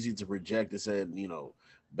easy to project it, said,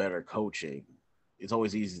 better coaching. It's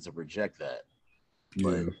always easy to project that.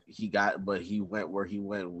 But he went where he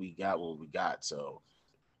went. We got what we got. So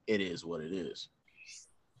it is what it is.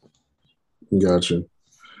 Gotcha.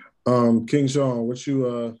 King Sean, what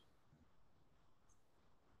you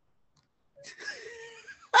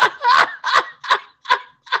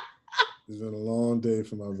It's been a long day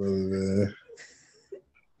for my brother, man.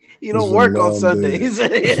 You don't work on That Sundays.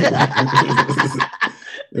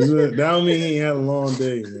 don't mean he ain't had a long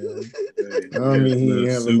day, man. I don't mean he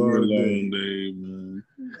ain't have a long day, man.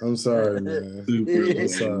 I'm sorry, man. I'm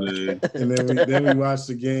sorry. And then we watched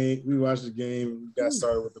the game. We watched the game. We got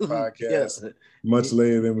started with the podcast much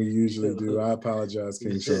later than we usually do. I apologize,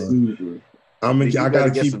 King Sean.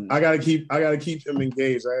 I gotta keep him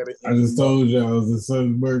engaged. I just told you I was his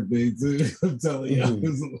son's birthday too. I'm telling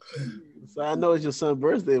you. So I know it's your son's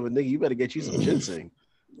birthday, but nigga, you better get you some ginseng.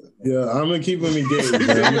 Yeah, I'm gonna keep him engaged. Hey,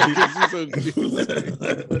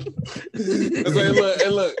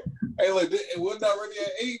 look, it wasn't already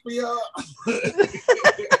at 8 for y'all.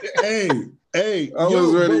 hey, I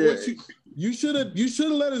was ready. You should have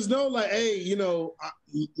let us know, like, hey,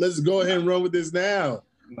 let's go ahead and run with this now.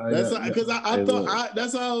 That's because I thought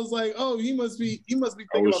that's how I was like, oh, he must be thinking about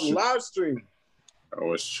the live stream. I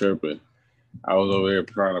was tripping. I was over here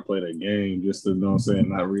trying to play the game just to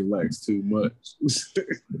not relax too much.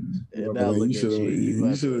 And now you should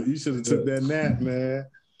have took that nap, man.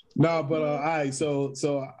 No, but all right. So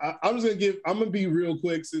I'm gonna be real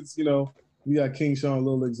quick since we got King Sean a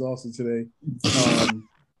little exhausted today.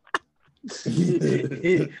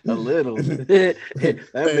 A little. That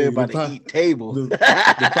man about to eat tables. The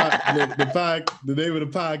name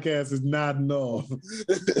of the podcast is Nodding Off.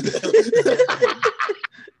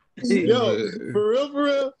 Yo, for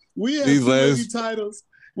real, we have too many titles.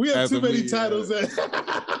 We have too many titles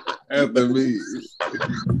after me.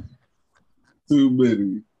 Too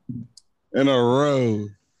many in a row.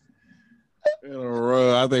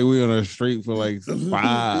 I think we on a streak for like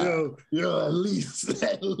 5. Yo, at least.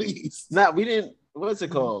 Nah, we didn't. What's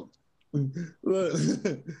it called? Look,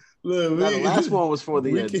 the last one was for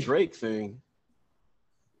the Drake thing.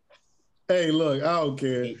 Hey, look, I don't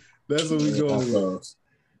care. That's what we going with.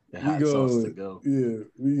 We go. Yeah,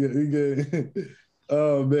 we get.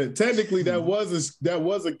 Man, technically, that was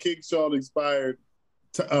a King Sean inspired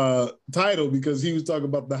title because he was talking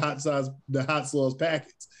about the hot sauce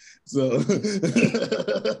packets. So, he's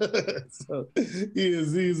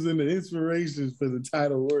in the inspiration for the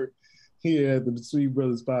title work here at the Sweet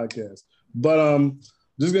Brothers podcast. But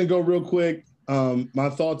just gonna go real quick. My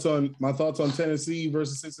thoughts on Tennessee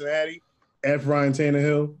versus Cincinnati. F. Ryan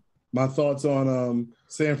Tannehill. My thoughts on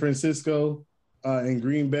San Francisco and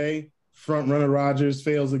Green Bay. Front runner Rodgers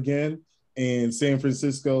fails again, and San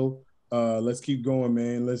Francisco. Let's keep going,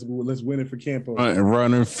 man. Let's win it for Campo.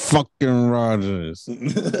 Running fucking Rodgers.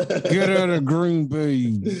 Get out of Green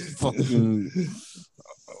Bay, fucking.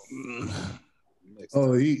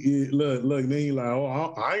 Oh, he look. Then he like,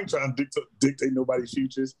 oh, I ain't trying to dictate nobody's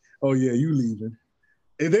futures. Oh yeah, you leaving.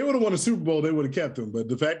 If they would have won a Super Bowl, they would have kept him. But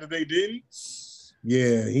the fact that they didn't,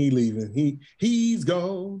 yeah, he leaving. He's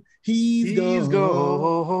gone. He's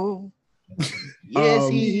gone. Yes,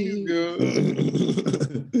 he's gone.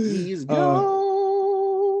 He's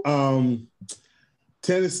gone.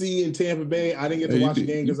 Tennessee and Tampa Bay. I didn't get to watch the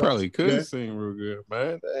game because you probably could sing real good,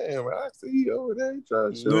 man. Damn, I see you over there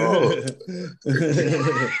trying to show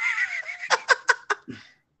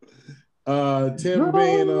Tampa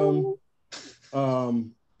Bay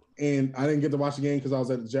and I didn't get to watch the game because I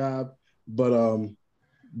was at the job. But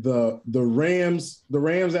the Rams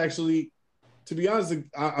actually, to be honest,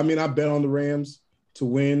 I mean I bet on the Rams to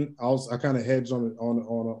win. I kind of hedged on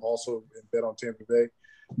also bet on Tampa Bay,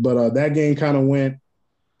 but that game kind of went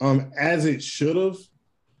as it should have.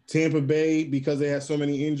 Tampa Bay, because they had so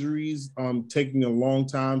many injuries, taking a long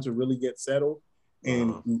time to really get settled,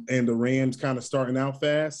 and the Rams kind of starting out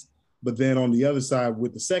fast. But then on the other side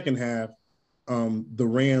with the second half, the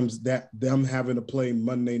Rams them having to play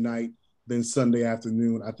Monday night, then Sunday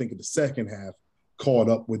afternoon. I think in the second half caught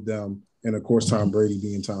up with them, and of course Tom Brady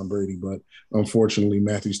being Tom Brady. But unfortunately,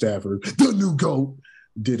 Matthew Stafford, the new GOAT,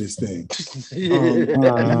 did his thing.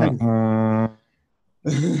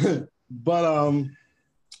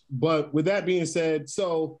 But with that being said,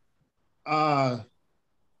 so we're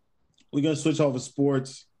gonna switch off of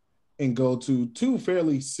sports and go to two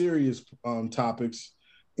fairly serious topics.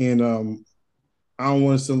 And I don't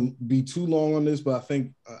want to be too long on this, but I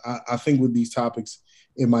think with these topics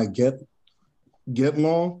it might get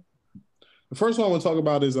long. The first one I want to talk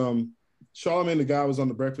about is Charlamagne the Guy was on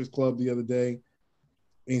the Breakfast Club the other day,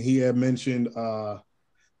 and he had mentioned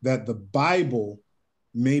that the Bible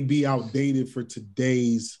may be outdated for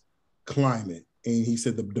today's climate. And he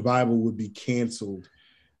said the Bible would be canceled.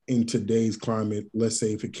 in today's climate, let's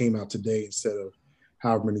say if it came out today instead of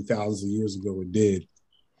however many thousands of years ago it did.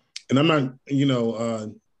 And I'm not,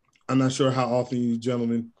 I'm not sure how often you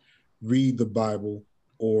gentlemen read the Bible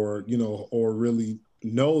or, or really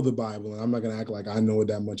know the Bible. And I'm not going to act like I know it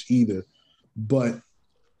that much either. But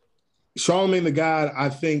Charlemagne the God, I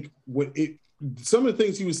think some of the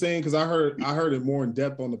things he was saying, because I heard it more in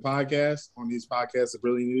depth on his podcast, The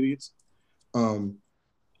Brilliant Idiots,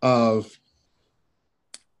 of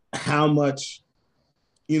how much,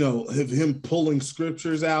 of him pulling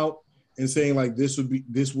scriptures out and saying like this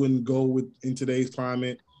wouldn't go in today's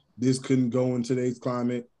climate, this couldn't go in today's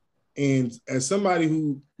climate. And as somebody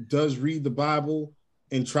who does read the Bible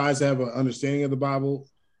and tries to have an understanding of the Bible,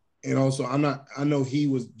 and also I know he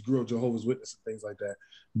grew up Jehovah's Witness and things like that,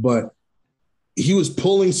 but he was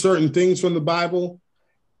pulling certain things from the Bible,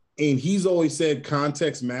 and he's always said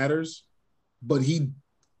context matters, but he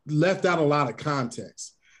left out a lot of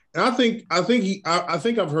context. And I think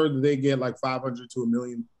I've heard that they get like 500 to 1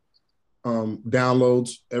 million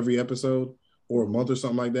downloads every episode or a month or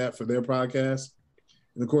something like that for their podcast.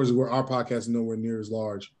 And of course, our podcast is nowhere near as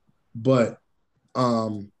large. But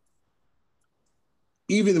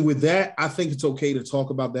even with that, I think it's okay to talk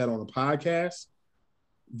about that on a podcast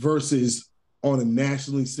versus on a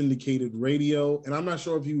nationally syndicated radio. And I'm not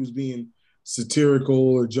sure if he was being satirical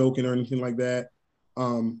or joking or anything like that.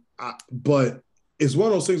 But it's one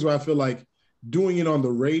of those things where I feel like doing it on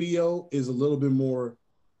the radio is a little bit more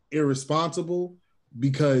irresponsible,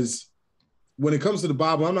 because when it comes to the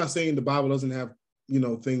Bible, I'm not saying the Bible doesn't have,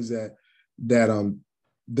 things that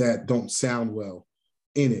don't sound well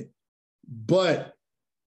in it, but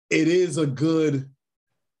it is a good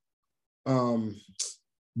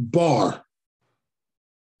bar.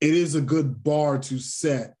 It is a good bar to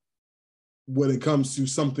set when it comes to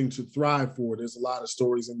something to thrive for. There's a lot of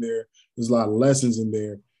stories in there. There's a lot of lessons in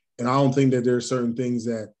there. And I don't think that there are certain things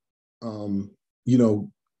that,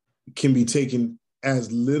 can be taken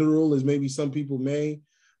as literal as maybe some people may.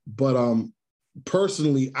 But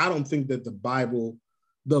personally, I don't think that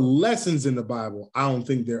the lessons in the Bible, I don't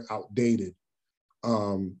think they're outdated.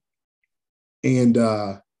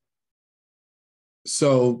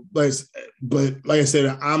 So, but like I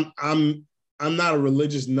said, I'm not a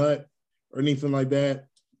religious nut or anything like that.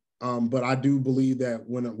 But I do believe that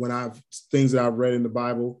when things that I've read in the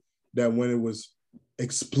Bible, that when it was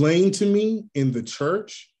explained to me in the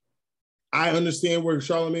church, I understand where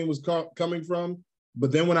Charlemagne was coming from.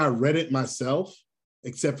 But then when I read it myself,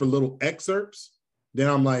 except for little excerpts, then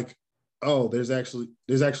I'm like, oh, there's actually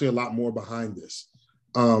a lot more behind this.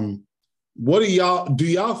 What do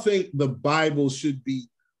y'all think the Bible should be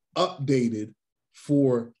updated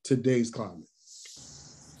for today's climate?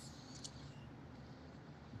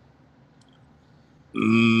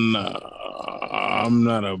 Nah, I'm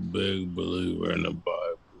not a big believer in the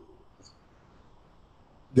Bible.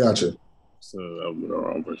 Gotcha. So I'm the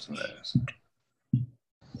wrong person to ask.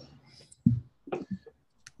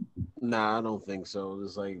 Nah, I don't think so.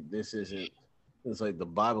 It's like the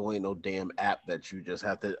Bible ain't no damn app that you just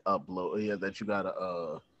have to upload. Yeah, that you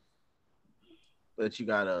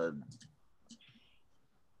gotta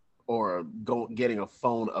or getting a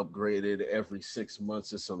phone upgraded every 6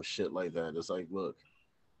 months or some shit like that. It's like, look,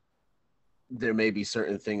 there may be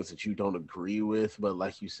certain things that you don't agree with, but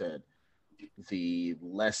like you said, the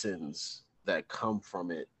lessons that come from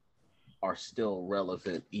it are still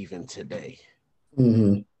relevant even today.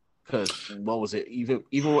 Mm-hmm. Because what was it? Even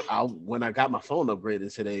when I got my phone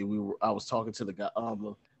upgraded today, I was talking to the guy.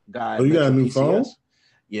 Guy. Oh, you got a new PCS. phone?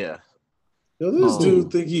 Yeah. Yo, this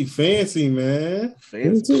dude think he fancy, man.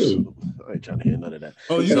 Fancy too. I ain't trying to hear none of that.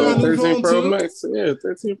 Oh, you got a new phone Pro too? Max. Yeah,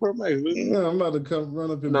 13 Pro Max. Yeah, I'm about to come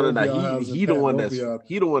run up in No. y'all house. He the one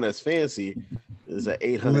that's fancy. It's an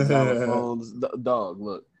 $800 phone. Dog,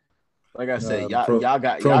 look. Like I said, y'all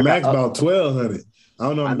got Pro Max about 1,200. I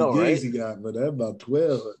don't know how many gigs right? he got, but that's about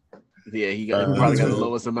 1,200. Yeah, he probably got the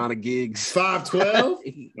lowest amount of gigs.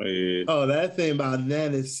 512? Oh, that thing about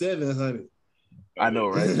 9,700. I know,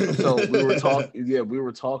 right? So we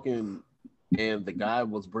were talking, and the guy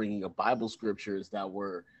was bringing up Bible scriptures that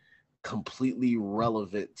were completely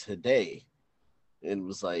relevant today, and it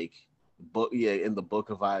was like, in the book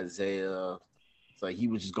of Isaiah, it's like he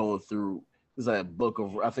was just going through. It's like a book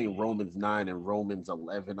of, I think, Romans 9 and Romans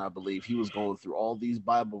 11, I believe. He was going through all these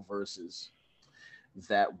Bible verses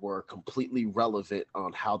that were completely relevant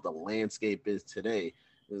on how the landscape is today.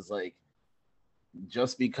 It's like,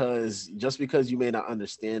 just because you may not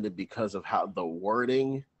understand it because of how the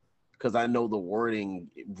wording, because I know the wording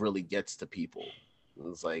really gets to people.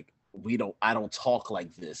 It's like, I don't talk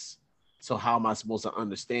like this. So how am I supposed to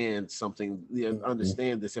understand something?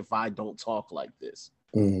 Understand this if I don't talk like this?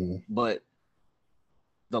 But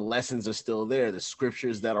the lessons are still there. The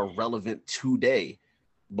scriptures that are relevant today,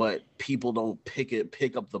 but people don't pick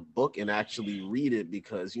up the book and actually read it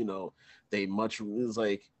because they much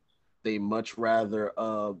rather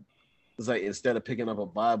it's like instead of picking up a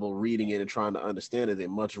Bible, reading it and trying to understand it, they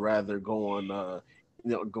much rather go on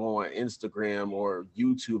Instagram or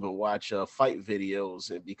YouTube and watch fight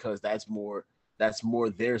videos, and because that's more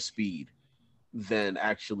their speed than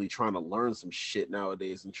actually trying to learn some shit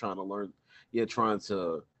nowadays and trying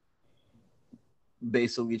to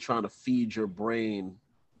basically trying to feed your brain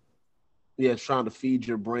with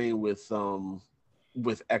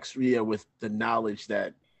extra with the knowledge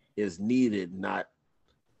that is needed, not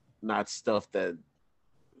stuff that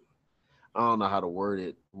I don't know how to word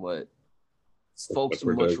it, but folks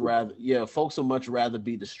would much rather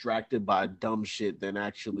be distracted by dumb shit than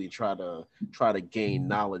actually try to gain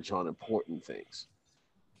knowledge on important things.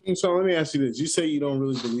 So let me ask you this: you say you don't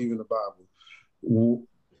really believe in the Bible.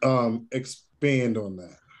 Expand on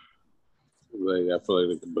that. Like I feel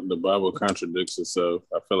like the Bible contradicts itself.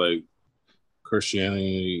 I feel like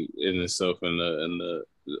Christianity in itself and the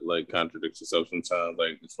like contradicts itself sometimes.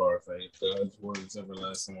 Like as far as like God's word is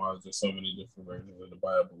everlasting, why is there so many different versions of the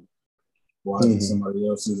Bible? Why is it somebody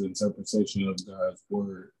else's interpretation of God's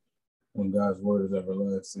word when God's word is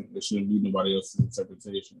everlasting? It shouldn't be nobody else's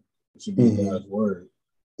interpretation. It should be God's word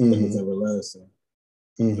that is everlasting.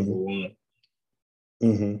 Number one.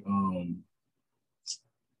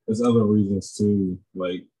 There's other reasons too,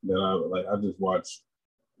 like that I just watched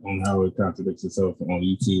on how it contradicts itself on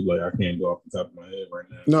YouTube. Like I can't go off the top of my head right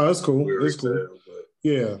now. No, that's cool. It's cool. But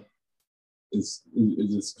yeah, it's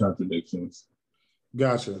just contradictions.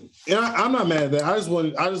 Gotcha. And I'm not mad at that. I just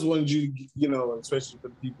wanted you, especially for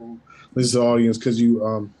the people who listen to the audience, because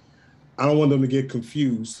I don't want them to get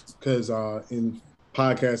confused. Because in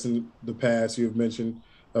podcasts in the past, you have mentioned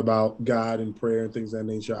about God and prayer and things of that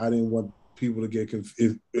nature. I didn't want people to get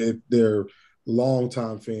confused if they're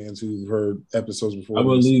longtime fans who've heard episodes before. I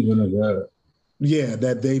believe in a God. Yeah,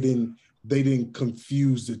 that they didn't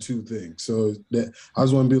confuse the two things. So that I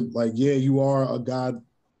just want to be like, yeah, you are a God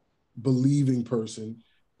believing person.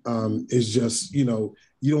 It's just you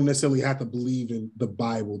don't necessarily have to believe in the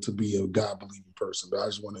Bible to be a God believing person. But I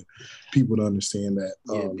just wanted people to understand that.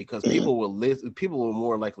 Yeah, because people will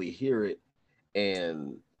more likely hear it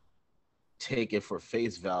and take it for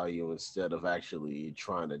face value instead of actually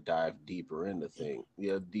trying to dive deeper into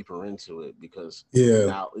it because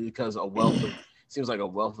seems like a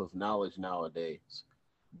wealth of knowledge nowadays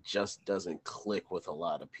just doesn't click with a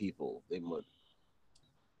lot of people. They would.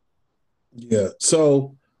 Yeah.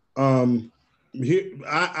 So, here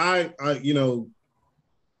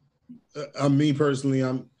me personally,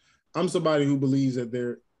 I'm somebody who believes that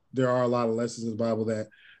there are a lot of lessons in the Bible that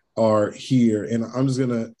are here, and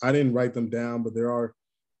I didn't write them down, but there are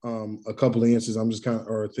a couple of answers. I'm just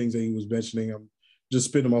or things that he was mentioning. I'm just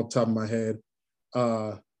spitting them off the top of my head.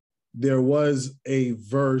 There was a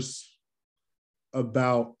verse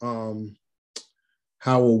about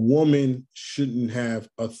how a woman shouldn't have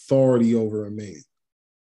authority over a man.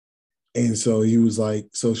 And so he was like,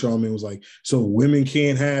 so Charlamagne was like, so women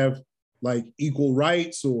can't have like equal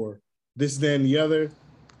rights or this, that, and the other.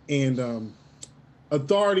 And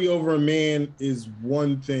authority over a man is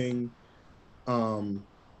one thing. And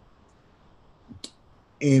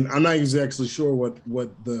I'm not exactly sure what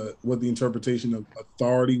the interpretation of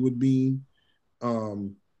authority would be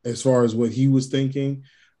as far as what he was thinking.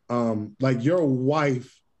 Like your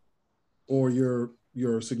wife or your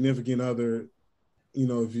significant other,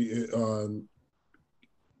 if you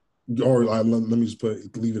let me just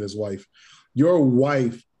leave it as wife. Your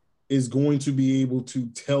wife is going to be able to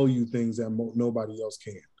tell you things that nobody else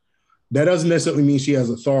can. That doesn't necessarily mean she has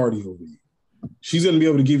authority over you. She's going to be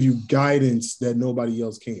able to give you guidance that nobody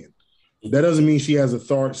else can. That doesn't mean she has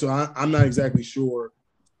authority. So I'm not exactly sure.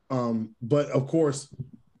 But of course,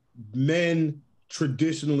 men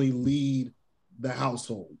traditionally lead the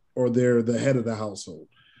household, or they're the head of the household.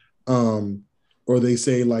 Or they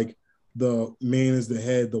say like the man is the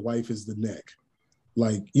head, the wife is the neck.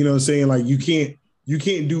 Like, you know what I'm saying? Like you can't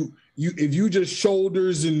do if you just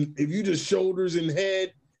shoulders and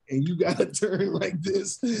head and you gotta turn like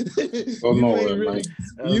this. Oh no, man.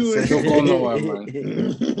 You ain't going nowhere, man.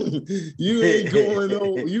 You ain't going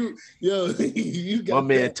over. You got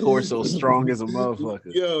my man torso strong as a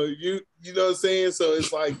motherfucker. Yo, you know what I'm saying? So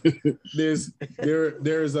it's like there's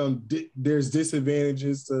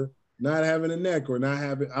disadvantages to not having a neck or not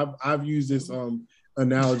having. I've used this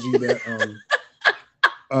analogy that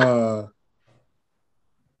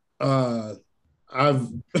I've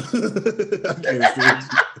I can't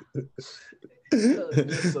say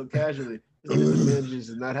Just so casually. His advantages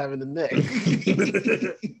is not having the neck.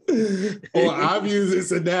 Or I've used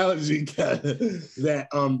this analogy that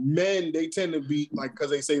men, they tend to be like, because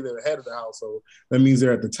they say they're the head of the household, that means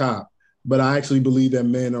they're at the top. But I actually believe that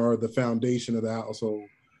men are the foundation of the household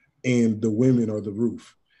and the women are the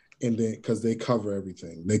roof. And then because they cover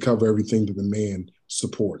everything that the man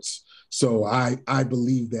supports. So I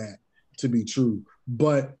believe that to be true.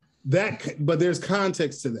 But there's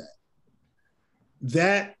context to that.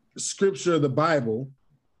 That scripture of the Bible,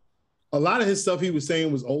 a lot of his stuff he was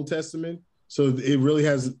saying was Old Testament. So it really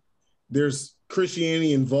there's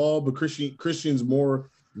Christianity involved, but Christians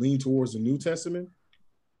more lean towards the New Testament.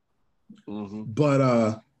 Mm-hmm. But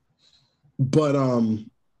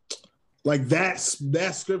like that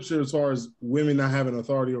scripture, as far as women not having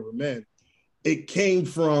authority over men, it came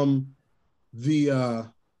from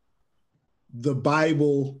the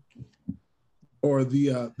Bible or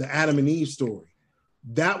the Adam and Eve story.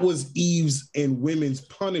 That was Eve's and women's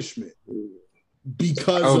punishment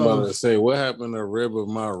because I was about to say, what happened to rib of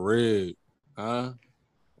my rib? Huh?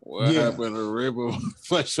 What happened to rib of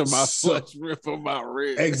flesh of my flesh, rib of my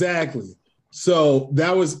rib? Exactly. So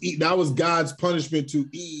that was God's punishment to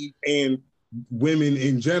Eve and women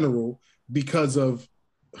in general because of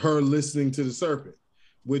her listening to the serpent,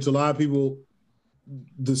 which a lot of people,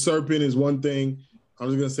 the serpent is one thing. I'm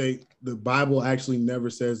just going to say the Bible actually never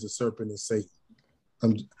says the serpent is Satan.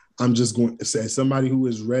 I'm just going to say, as somebody who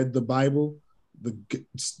has read the Bible,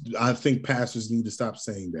 I think pastors need to stop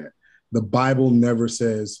saying that. The Bible never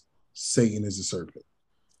says Satan is a serpent.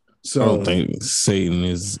 So I don't think Satan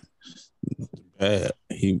is bad.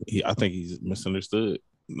 I think he's misunderstood.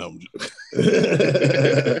 No,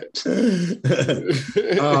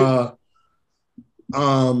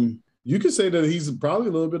 I'm you could say that he's probably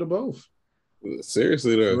a little bit of both.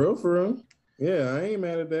 Seriously, though. For real. Yeah, I ain't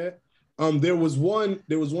mad at that. There was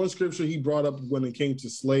one scripture he brought up when it came to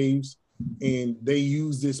slaves, and they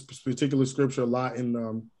used this particular scripture a lot in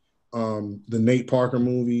the Nate Parker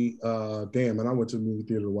movie. And I went to the movie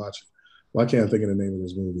theater to watch it. Well, I can't think of the name of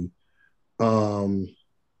this movie.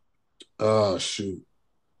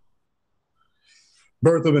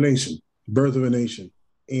 Birth of a Nation.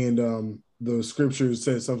 And the scripture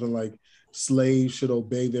says something like slaves should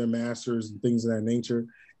obey their masters and things of that nature.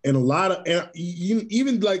 And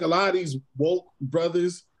even like a lot of these woke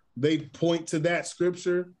brothers, they point to that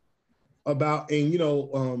scripture about, and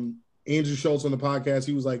Andrew Schultz on the podcast,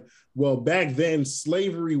 he was like, well, back then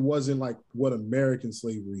slavery wasn't like what American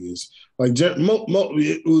slavery is. Like it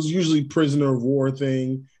was usually prisoner of war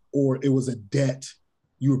thing, or it was a debt.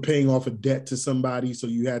 You were paying off a debt to somebody, so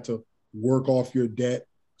you had to work off your debt.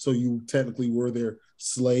 So you technically were their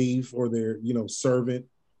slave or their, servant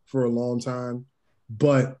for a long time.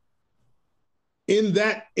 But in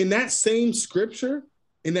that same scripture,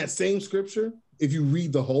 if you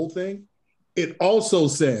read the whole thing, it also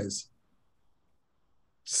says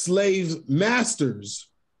slaves' masters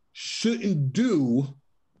shouldn't do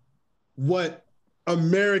what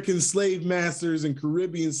American slave masters and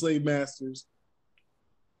Caribbean slave masters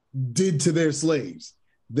did to their slaves.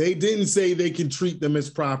 They didn't say they can treat them as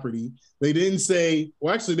property. They didn't say,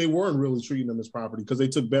 well, actually, they weren't really treating them as property because they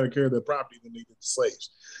took better care of their property than they did the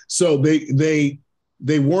slaves. So they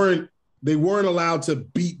weren't allowed to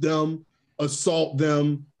beat them, assault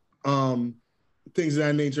them, things of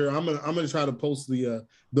that nature. I'm gonna try to post the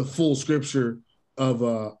full scripture of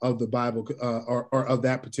the Bible or of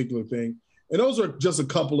that particular thing. And those are just a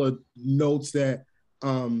couple of notes that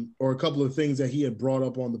or a couple of things that he had brought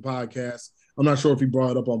up on the podcast. I'm not sure if he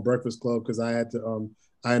brought it up on Breakfast Club because I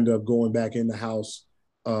ended up going back in the house,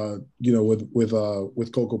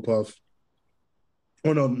 with Cocoa Puff.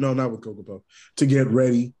 Oh no, not with Cocoa Puff, to get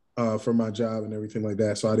ready for my job and everything like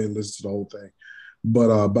that. So I didn't listen to the whole thing,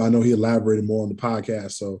 but I know he elaborated more on the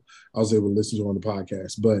podcast, so I was able to listen to it on the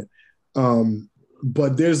podcast.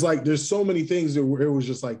 But there's so many things that it was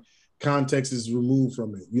just like context is removed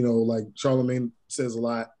from it. Like Charlemagne says a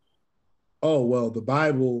lot. Oh well, the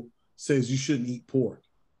Bible says you shouldn't eat pork,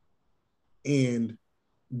 and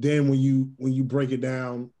then when you break it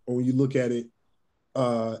down or when you look at it,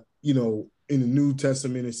 in the New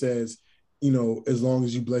Testament it says, as long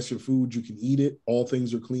as you bless your food, you can eat it. All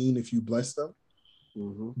things are clean if you bless them.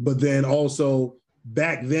 Mm-hmm. But then also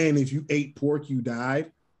back then, if you ate pork, you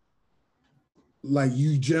died. Like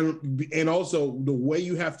and also the way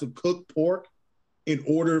you have to cook pork in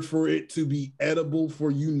order for it to be edible for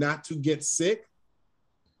you not to get sick.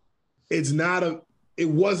 Now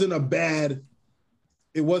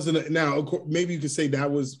maybe you could say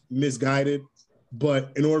that was misguided,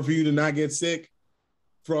 But in order for you to not get sick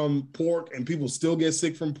from pork, and people still get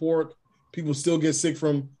sick from pork, people still get sick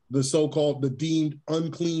from the so-called the deemed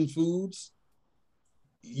unclean foods.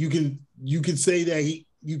 You can say that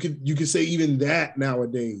you could say even that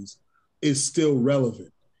nowadays is still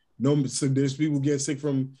relevant. No, so there's people get sick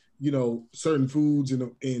from certain foods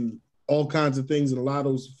and all kinds of things, and a lot of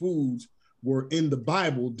those foods were in the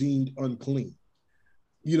Bible deemed unclean.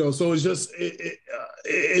 So it's just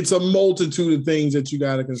it's a multitude of things that you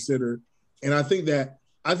got to consider, and I think that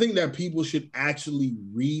people should actually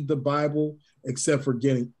read the Bible, except for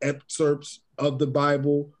getting excerpts of the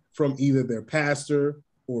Bible from either their pastor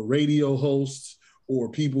or radio hosts or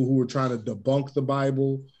people who are trying to debunk the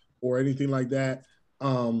Bible or anything like that.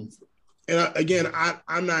 I'm not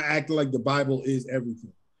acting like the Bible is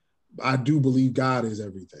everything. I do believe God is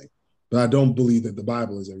everything, but I don't believe that the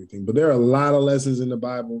Bible is everything. But there are a lot of lessons in the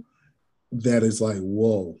Bible that is like,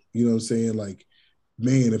 whoa, you know what I'm saying? Like,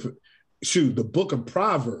 man, the book of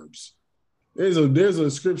Proverbs, there's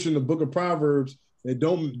a scripture in the book of Proverbs that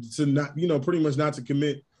pretty much not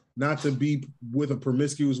to be with a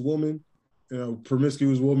promiscuous woman.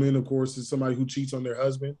 Promiscuous woman, of course, is somebody who cheats on their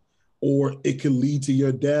husband, or it can lead to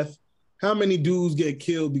your death. How many dudes get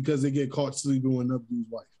killed because they get caught sleeping with another dude's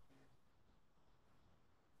wife?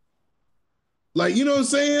 Like, you know what I'm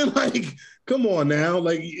saying? Like, come on now.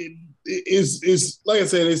 Like, it's like I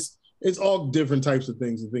said, it's all different types of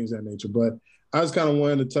things and things of that nature. But I just kind of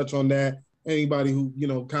wanted to touch on that. Anybody who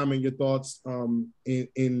comment your thoughts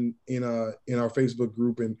in our Facebook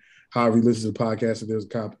group and however you listen to the podcast, if there's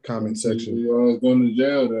a comment section. You always going to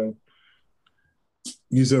jail though.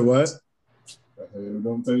 You said what?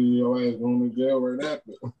 Don't tell you your ass going to jail right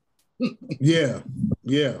after. Yeah.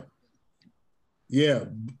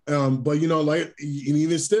 But like,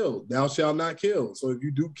 even still, thou shalt not kill. So if you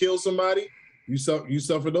do kill somebody, you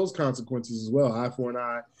suffer those consequences as well. Eye for an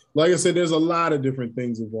eye. Like I said, there's a lot of different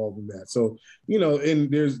things involved in that. So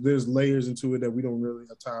and there's layers into it that we don't really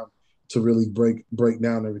have time to really break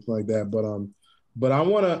down and everything like that. But I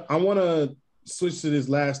wanna switch to this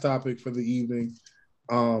last topic for the evening.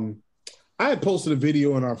 I had posted a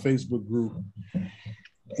video in our Facebook group,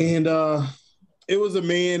 and it was a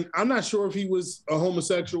man. I'm not sure if he was a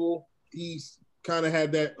homosexual. He kind of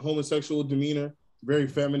had that homosexual demeanor, very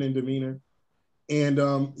feminine demeanor.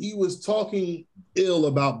 And he was talking ill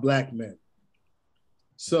about black men.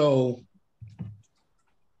 So,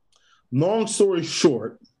 long story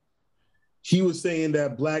short, he was saying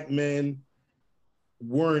that black men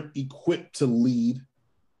weren't equipped to lead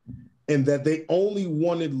and that they only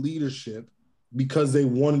wanted leadership because they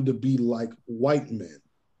wanted to be like white men.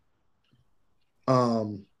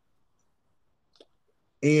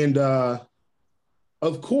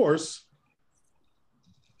 Of course,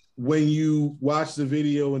 when you watch the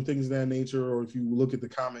video and things of that nature, or if you look at the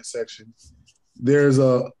comment section, there's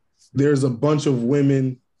a bunch of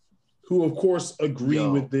women who, of course, agree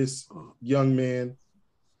with this young man.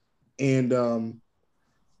 And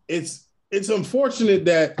it's unfortunate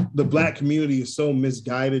that the black community is so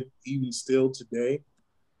misguided even still today.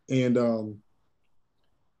 There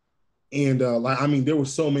were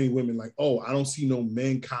so many women like, oh, I don't see no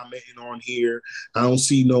men commenting on here. I don't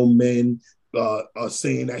see no men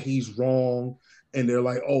saying that he's wrong. And they're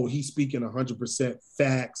like, oh, he's speaking 100%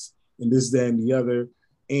 facts and this, that, and the other.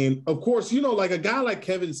 And of course, like a guy like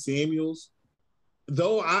Kevin Samuels,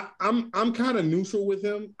 though I'm kind of neutral with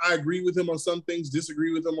him. I agree with him on some things,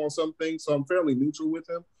 disagree with him on some things. So I'm fairly neutral with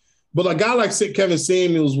him. But a guy like Kevin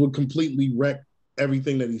Samuels would completely wreck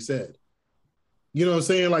everything that he said. You know what I'm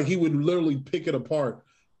saying? Like, he would literally pick it apart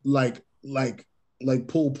like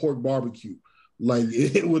pulled pork barbecue. Like,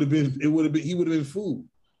 he would have been food.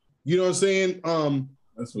 You know what I'm saying?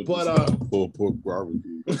 That's what pulled pork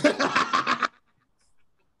barbecue.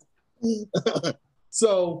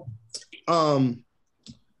 So, let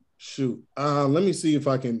me see if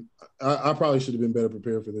I can. I probably should have been better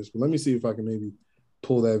prepared for this, but let me see if I can maybe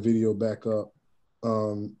pull that video back up.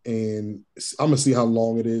 And I'm gonna see how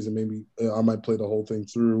long it is, and maybe I might play the whole thing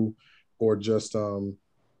through, or just kind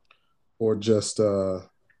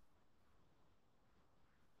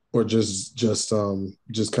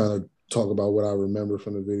of talk about what I remember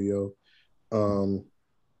from the video.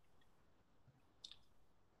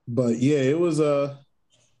 But yeah, it was all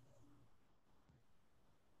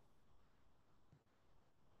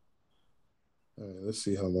right, let's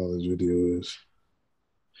see how long this video is.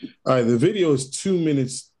 All right, the video is 2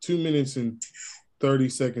 minutes and 30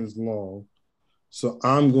 seconds long. So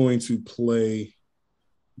I'm going to play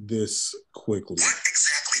this quickly. What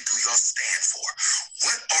exactly do y'all stand for?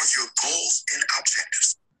 What are your goals and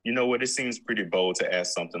objectives? You know what? It seems pretty bold to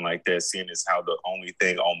ask something like that, seeing as how the only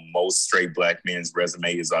thing on most straight black men's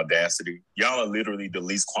resume is audacity. Y'all are literally the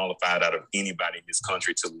least qualified out of anybody in this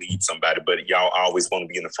country to lead somebody, but y'all always want to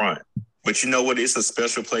be in the front. But you know what? It's a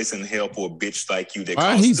special place in hell for a bitch like you that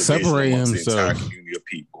causes division amongst the entire community of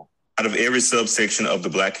people. Out of every subsection of the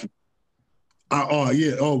black.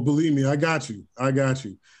 Yeah. Oh, believe me, I got you.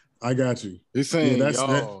 He's saying, yeah,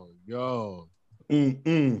 yo.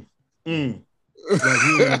 Like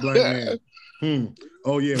he ain't a black man.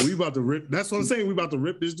 Oh yeah, we about to rip. That's what I'm saying. We about to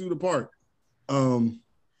rip this dude apart. Pork.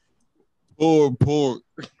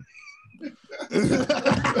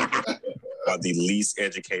 Are the least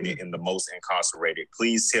educated and the most incarcerated.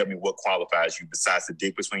 Please tell me what qualifies you besides the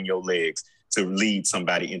dick between your legs to lead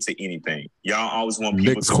somebody into anything. Y'all always want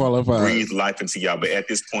people to breathe life into y'all, but at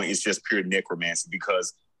this point, it's just pure necromancy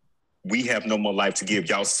because we have no more life to give.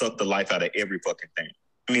 Y'all suck the life out of every fucking thing.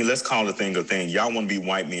 I mean, let's call the thing a thing. Y'all want to be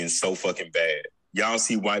white men so fucking bad. Y'all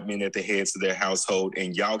see white men at the heads of their household,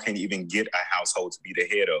 and y'all can't even get a household to be the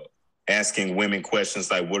head of. Asking women questions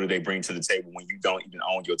like, what do they bring to the table when you don't even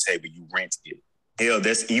own your table, you rent it. Hell,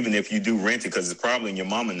 that's even if you do rent it because it's probably in your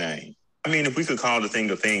mama name. I mean, if we could call the thing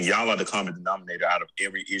a thing, y'all are the common denominator out of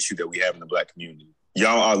every issue that we have in the black community.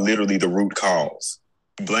 Y'all are literally the root cause.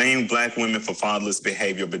 Blame black women for fatherless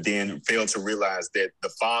behavior, but then fail to realize that the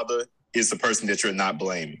father is the person that you're not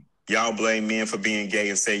blaming. Y'all blame men for being gay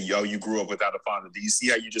and say, yo, you grew up without a father. Do you see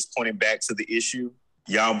how you just pointing back to the issue?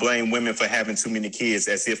 Y'all blame women for having too many kids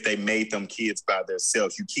as if they made them kids by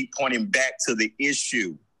themselves. You keep pointing back to the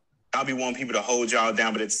issue. I'll be wanting people to hold y'all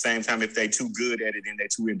down, but at the same time, if they too good at it, then they're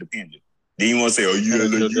too independent. Then you want to say, oh, you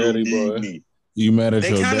don't need me. You mad at they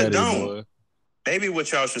your daddy, don't. Boy. Maybe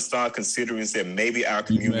what y'all should start considering is that maybe our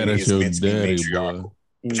community is meant to be matriarchal.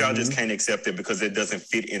 But y'all just can't accept it because it doesn't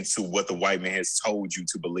fit into what the white man has told you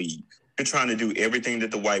to believe. You're trying to do everything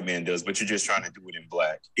that the white man does, but you're just trying to do it in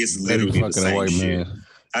black. It's literally the same shit. Man.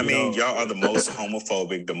 I mean, y'all are the most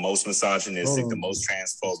homophobic, the most misogynistic, the most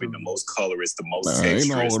transphobic, the most colorist, the most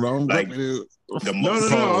sexist. Like the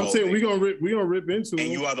most. No. I'm saying we gonna rip into it.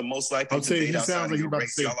 And you are the most likely to date outside of your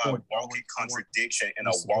race. Y'all are a walking contradiction and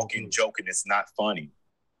a walking joke, and it's not funny.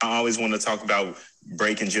 I always want to talk about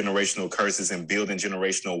breaking generational curses and building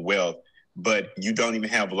generational wealth, but you don't even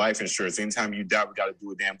have life insurance. Anytime you die, we got to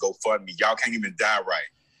do a damn GoFundMe. Y'all can't even die right.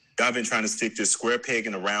 Y'all been trying to stick this square peg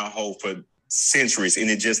in a round hole for centuries, and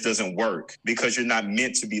it just doesn't work because you're not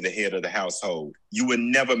meant to be the head of the household. You were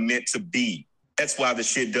never meant to be. That's why the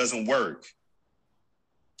shit doesn't work.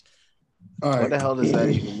 All right. What the hell does that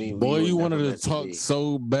even mean? Boy, you wanted to talk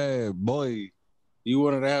so bad, boy. You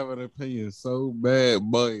wanted to have an opinion so bad,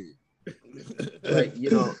 boy. Like,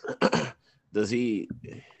 does he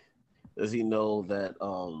know that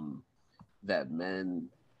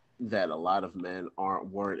that a lot of men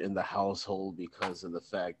weren't in the household because of the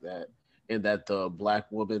fact that the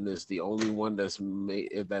black woman is the only one that's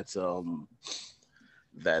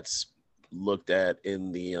looked at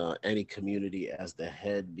in the any community as the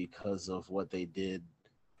head because of what they did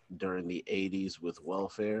during the 80s with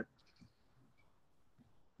welfare.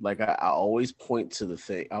 Like I always point to this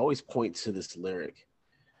lyric,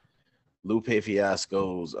 Lupe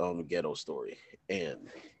Fiasco's Ghetto Story. And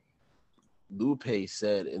Lupe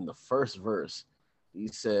said in the first verse, he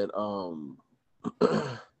said,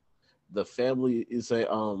 the family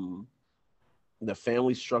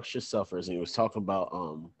structure suffers, and he was talking about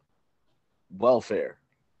welfare.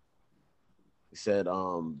 He said,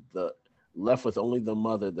 the left with only the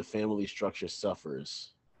mother, the family structure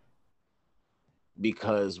suffers.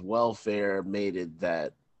 Because welfare made it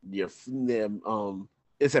that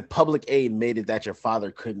it's a public aid made it that your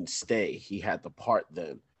father couldn't stay. He had to part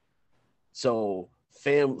then. So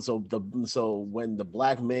when the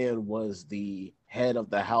black man was the head of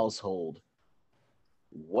the household,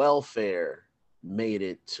 welfare made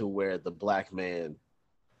it to where the black man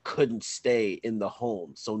couldn't stay in the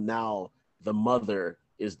home. So now the mother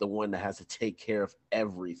is the one that has to take care of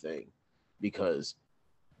everything because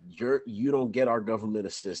you don't get our government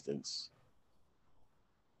assistance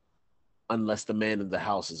unless the man in the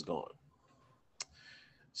house is gone.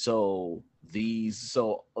 So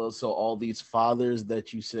all these fathers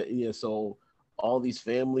that you said, so all these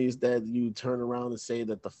families that you turn around and say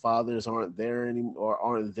that the fathers aren't there anymore, or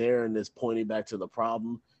aren't there, and it's pointing back to the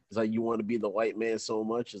problem. It's like you want to be the white man so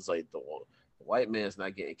much. It's like the white man's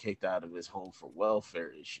not getting kicked out of his home for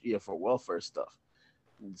welfare stuff.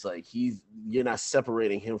 It's like you're not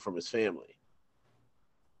separating him from his family.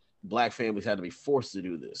 Black families had to be forced to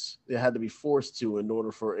do this. They had to be forced to in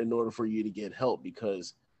order for you to get help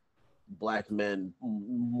because black men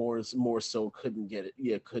more so couldn't get it.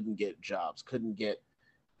 Yeah, couldn't get jobs, couldn't get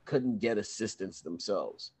couldn't get assistance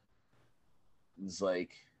themselves. It's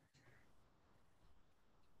like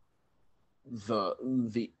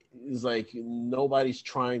it's like nobody's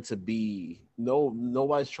trying to be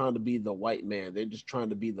the white man. They're just trying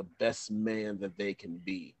to be the best man that they can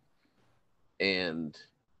be. And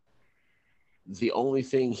the only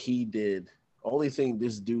thing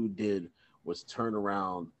this dude did was turn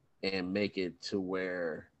around and make it to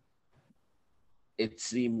where it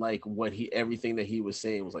seemed like everything that he was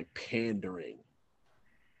saying was like pandering.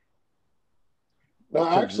 No,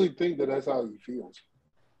 I actually think that's how he feels.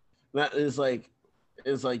 It's like,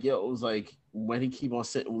 yo, it was like when he keep on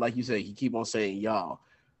saying, like you said, he keep on saying, y'all,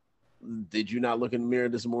 did you not look in the mirror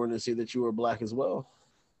this morning and see that you were black as well?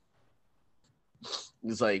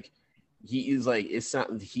 It's like, he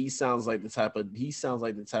sounds like the type of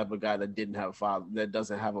guy that didn't have a father, that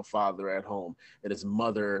doesn't have a father at home, that his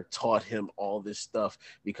mother taught him all this stuff.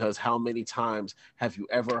 Because how many times have you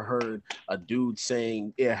ever heard a dude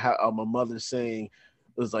saying, a mother saying, it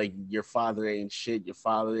was like, your father ain't shit, your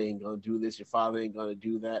father ain't gonna do this, your father ain't gonna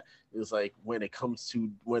do that. It's like when it comes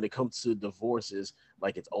to divorces,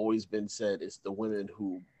 like it's always been said, it's the women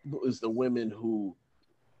who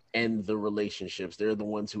end the relationships. They're the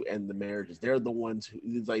ones who end the marriages. They're the ones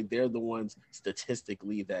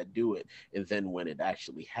statistically that do it. And then when it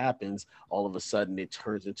actually happens, all of a sudden it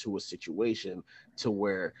turns into a situation to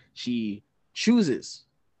where she chooses,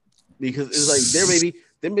 because it's like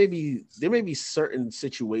there may be certain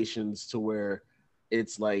situations to where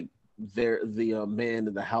it's like the man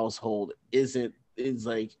in the household is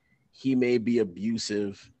like, he may be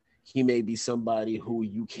abusive, he may be somebody who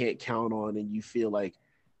you can't count on, and you feel like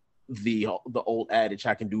the old adage,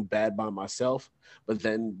 I can do bad by myself. But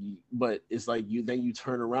it's like you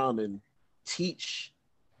turn around and teach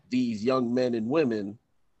these young men and women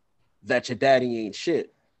that your daddy ain't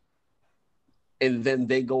shit, and then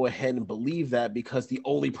they go ahead and believe that because the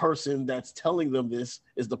only person that's telling them this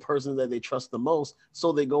is the person that they trust the most.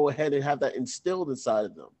 So they go ahead and have that instilled inside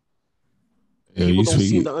of them. Yeah, people don't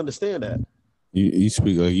seem to understand that. You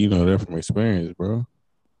speak like you know that from experience, bro.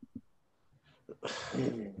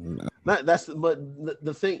 But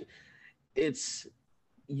the thing, it's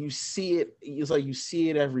you see it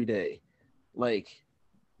every day. Like,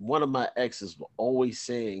 one of my exes was always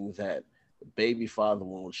saying that baby father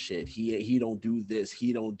won't shit. He don't do this,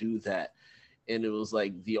 he don't do that. And it was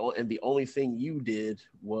like the only thing you did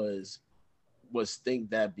was think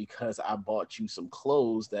that because I bought you some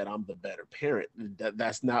clothes that I'm the better parent.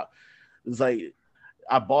 That's not. It's like,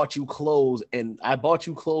 I bought you clothes and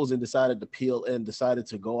decided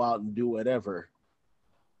to go out and do whatever.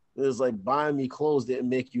 It was like, buying me clothes didn't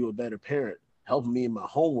make you a better parent. Helping me in my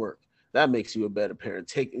homework, that makes you a better parent.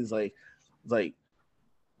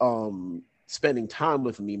 Spending time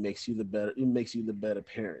with me makes you the better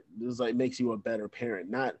parent. It's like, makes you a better parent.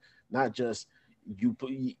 Not just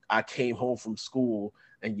I came home from school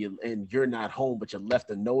and you're not home, but you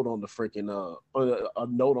left a note on the freaking a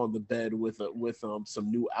note on the bed with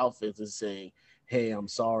some new outfits and saying, hey, I'm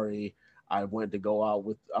sorry, I went to go out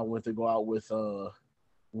with the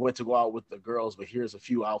girls, but here's a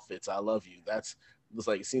few outfits, I love you. It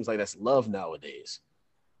seems like that's love nowadays.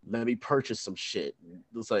 Let me purchase some shit.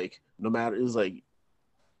 It's like, no matter, it's like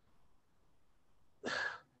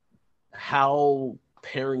how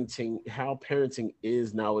parenting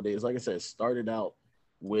is nowadays. Like I said, it started out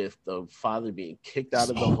with the father being kicked out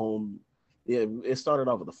of the home. Yeah, it started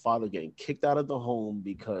off with the father getting kicked out of the home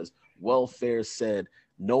because welfare said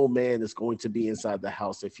no man is going to be inside the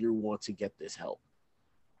house if you want to get this help.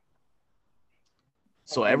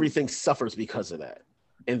 So everything suffers because of that.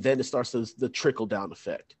 And then it starts the trickle down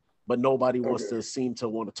effect. But nobody wants to seem to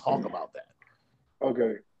want to talk about that.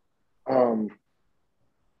 Okay.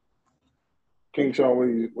 King Sean, what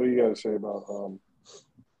do you got to say about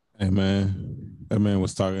Hey man, that man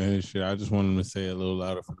was talking his shit. I just want him to say it a little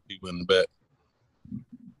louder for the people in the back.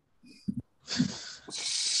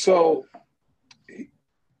 So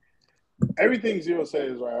everything Zero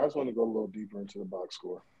said is right. I just want to go a little deeper into the box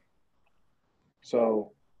score.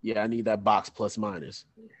 So yeah, I need that box plus minus.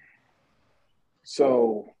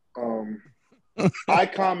 So I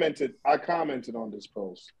commented on this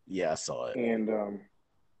post. Yeah, I saw it.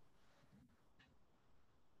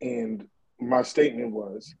 And my statement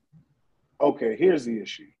was, okay, here's the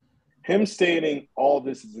issue. Him stating all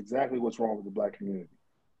this is exactly what's wrong with the Black community.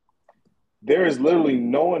 There is literally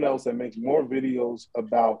no one else that makes more videos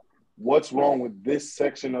about what's wrong with this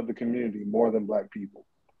section of the community more than Black people.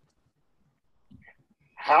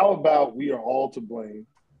 How about we are all to blame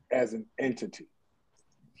as an entity?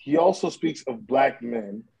 He also speaks of Black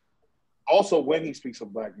men. Also, when he speaks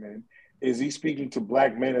of Black men, Is he speaking to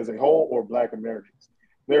black men as a whole or black Americans?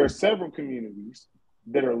 There are several communities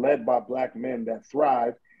that are led by black men that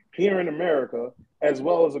thrive here in America as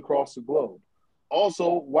well as across the globe.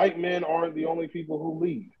 Also, white men aren't the only people who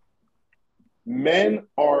lead. Men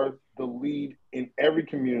are the lead in every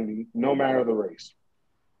community, no matter the race.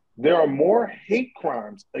 There are more hate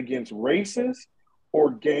crimes against races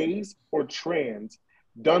or gays or trans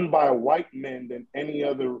done by white men than any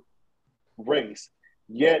other race.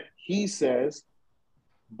 Yet he says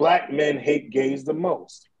black men hate gays the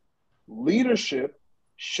most. Leadership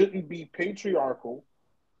shouldn't be patriarchal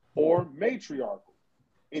or matriarchal.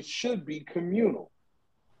 It should be communal.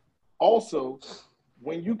 Also,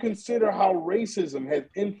 when you consider how racism has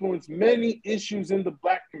influenced many issues in the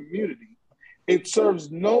black community, it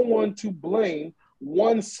serves no one to blame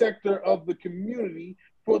one sector of the community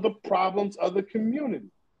for the problems of the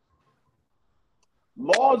community.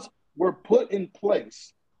 Laws were put in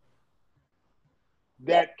place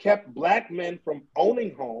that kept black men from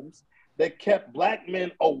owning homes, that kept black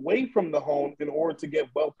men away from the home in order to get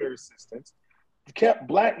welfare assistance, kept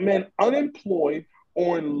black men unemployed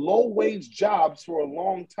or in low-wage jobs for a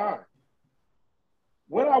long time.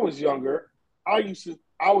 When I was younger,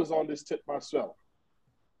 I was on this tip myself.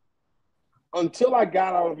 Until I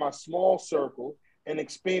got out of my small circle and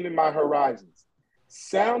expanded my horizons,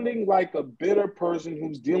 sounding like a bitter person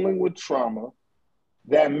who's dealing with trauma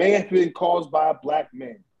that may have been caused by a black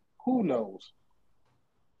man. Who knows?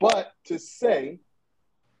 But to say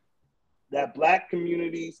that black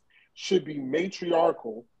communities should be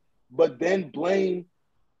matriarchal, but then blame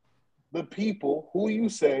the people who you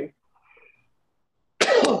say,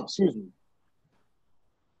 excuse me,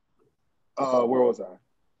 where was I?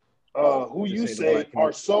 Who you say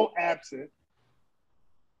are so absent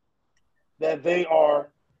that they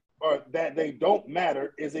are, or that they don't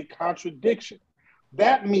matter, is a contradiction.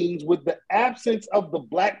 That means with the absence of the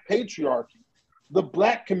black patriarchy, the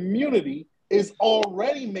black community is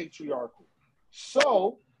already matriarchal.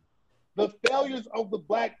 So the failures of the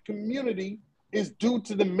black community is due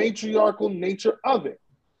to the matriarchal nature of it.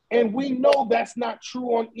 And we know that's not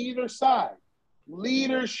true on either side.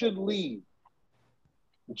 Leaders should lead.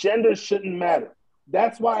 Gender shouldn't matter.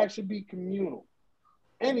 That's why it should be communal.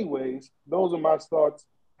 Anyways, those are my thoughts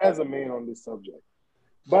as a man on this subject.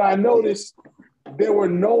 But I noticed there were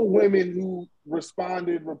no women who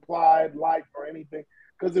responded, replied, liked, or anything,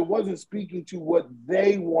 because it wasn't speaking to what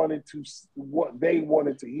they wanted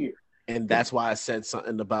to hear. And that's why I said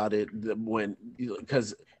something about it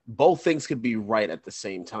because both things could be right at the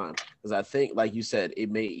same time. Because I think, like you said,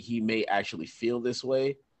 he may actually feel this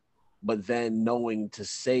way, but then knowing to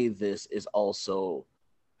say this is also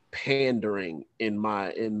pandering in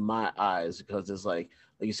my eyes, because it's like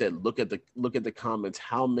you said, look at the comments.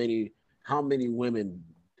 How many women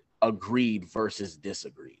agreed versus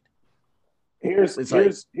disagreed? Here's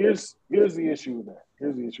the issue with that.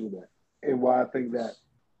 Here's the issue with that, and why I think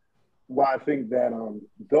that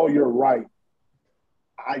though you're right,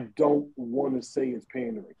 I don't want to say it's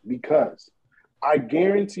pandering, because I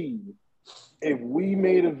guarantee you, if we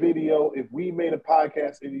made a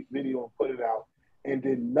podcast video and put it out and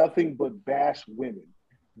did nothing but bash women,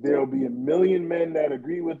 there'll be 1 million men that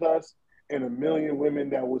agree with us and 1 million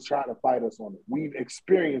women that will try to fight us on it. We've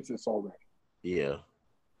experienced this already. Yeah.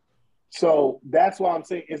 So that's why I'm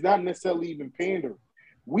saying it's not necessarily even pandering.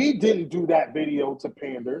 We didn't do that video to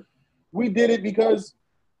pander. We did it because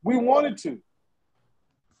we wanted to.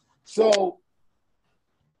 So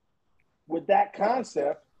with that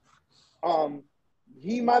concept,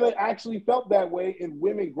 he might have actually felt that way and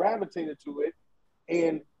women gravitated to it.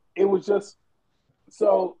 And it was just,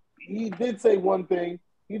 so he did say one thing.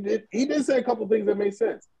 He did say a couple things that made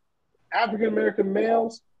sense. African-American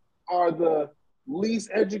males are the least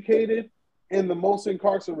educated and the most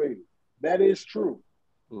incarcerated. That is true.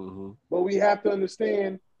 Mm-hmm. But we have to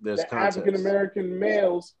understand that African-American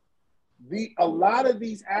males, a lot of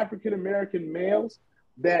these African-American males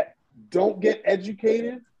that don't get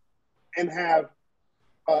educated and have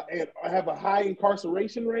a high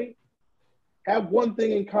incarceration rate have one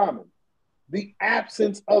thing in common: the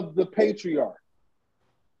absence of the patriarch.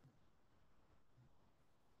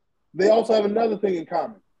 They also have another thing in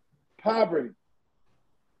common: poverty.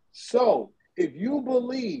 So if you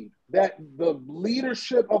believe that the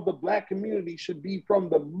leadership of the black community should be from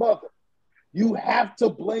the mother, you have to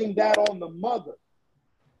blame that on the mother.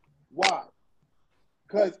 Why?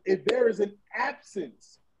 Because if there is an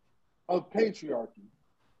absence of patriarchy,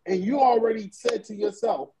 and you already said to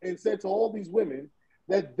yourself and said to all these women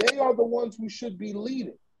that they are the ones who should be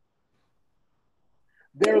leading,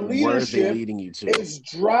 their leadership leading you to? is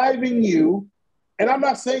driving you And I'm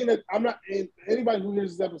not saying that anybody who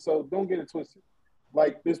hears this episode, don't get it twisted.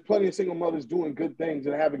 Like, there's plenty of single mothers doing good things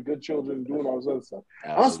and having good children and doing all this other stuff.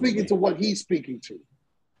 Absolutely. I'm speaking to what he's speaking to.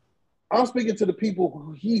 I'm speaking to the people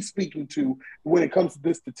who he's speaking to when it comes to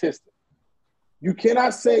this statistic. You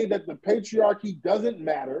cannot say that the patriarchy doesn't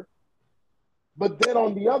matter, but then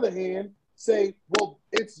on the other hand, say, well,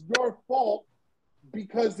 it's your fault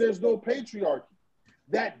because there's no patriarchy.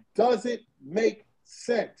 That doesn't make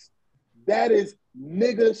sense. That is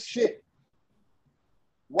nigga shit.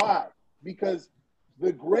 Why? Because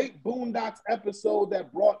the great Boondocks episode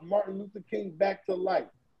that brought Martin Luther King back to life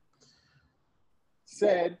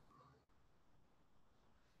said,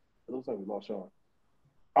 it looks like we lost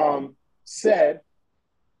Sean, said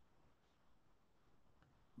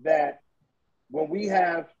that when we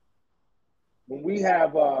have,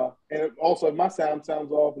 and also if my sound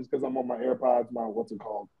sounds off, it's because I'm on my AirPods, my what's it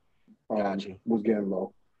called, was getting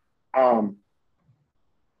low.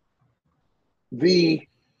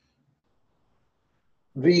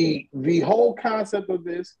 The whole concept of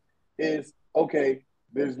this is, okay,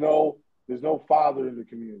 there's no father in the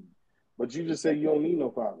community, but you just say you don't need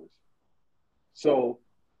no fathers. So,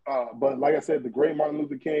 but like I said, the great Martin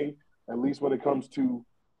Luther King, at least when it comes to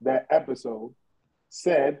that episode,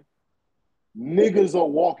 said, niggas are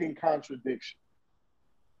walking contradiction.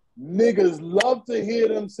 Niggas love to hear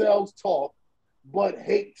themselves talk, but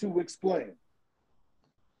hate to explain.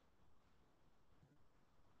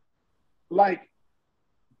 Like,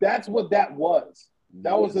 that's what that was.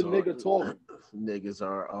 That was a nigga talking. Niggas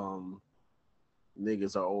are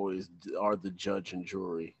always the judge and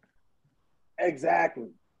jury.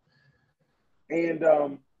 Exactly. And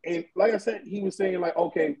like I said, he was saying, like,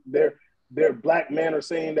 okay, their black men are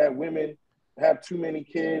saying that women have too many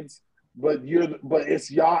kids, but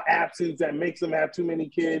it's y'all absence that makes them have too many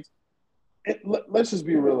kids. Let's just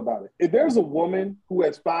be real about it. If there's a woman who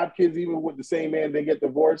has 5 kids, even with the same man, they get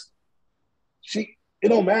divorced, it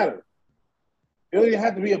don't matter. It don't even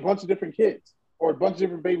have to be a bunch of different kids or a bunch of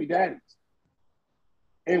different baby daddies.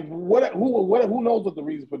 And who knows what the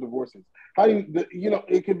reason for divorce is? How do you,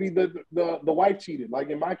 it could be the wife cheated, like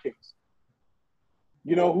in my case.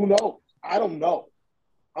 Who knows? I don't know.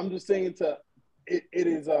 I'm just saying it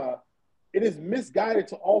is misguided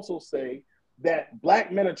to also say that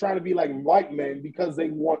black men are trying to be like white men because they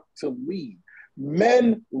want to lead.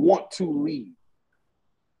 Men want to lead.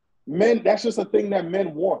 Men, that's just a thing that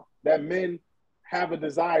men want, that men have a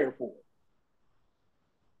desire for.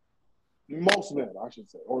 Most men, I should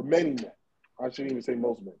say, or many men. I shouldn't even say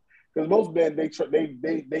most men, because most men they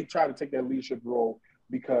try to take that leadership role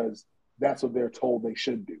because that's what they're told they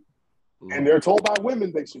should do, and they're told by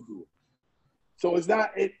women they should do it. So it's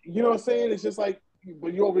not you know what I'm saying? It's just like,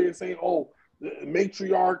 but you're over here saying, oh,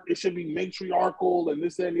 matriarch, it should be matriarchal and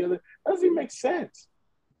this and the other. That doesn't even make sense.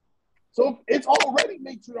 So it's already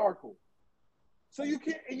matriarchal. So you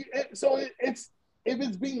can't. So if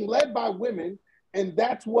it's being led by women, and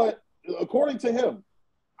that's what, according to him,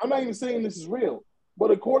 I'm not even saying this is real,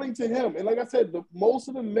 but according to him, and like I said, most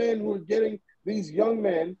of the men who are getting, these young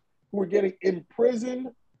men who are getting imprisoned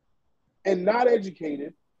and not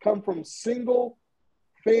educated, come from single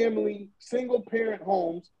parent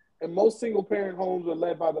homes, and most single parent homes are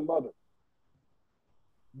led by the mother,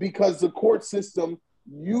 because the court system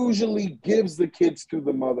usually gives the kids to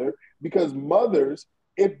the mother, because mothers,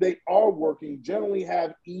 if they are working, generally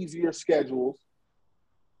have easier schedules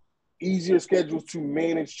to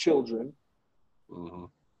manage children. Mm-hmm.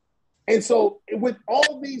 And so with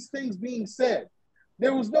all these things being said,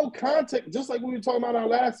 there was no context, just like we were talking about our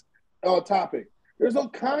last topic. There's no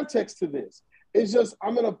context to this. It's just,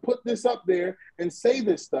 I'm going to put this up there and say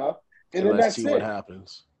this stuff, and then let's that's see it. What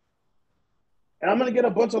happens. And I'm going to get a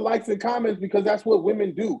bunch of likes and comments because that's what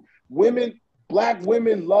women do. Black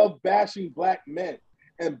women love bashing black men,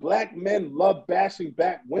 and black men love bashing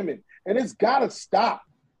black women. And it's got to stop.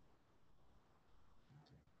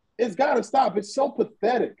 It's got to stop. It's so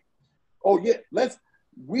pathetic. Oh, yeah,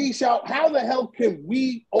 how the hell can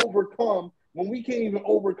we overcome when we can't even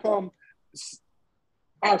overcome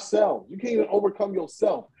ourselves? You can't even overcome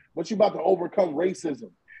yourself, but you're about to overcome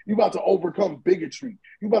racism. You're about to overcome bigotry.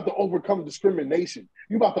 You're about to overcome discrimination.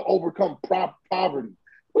 You're about to overcome poverty.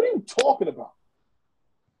 What are you talking about?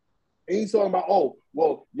 And he's talking about, oh,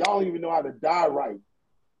 well, y'all don't even know how to die right.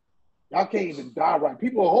 Y'all can't even die right. A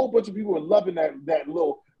whole bunch of people are loving that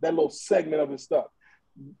little segment of his stuff.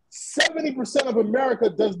 70% of America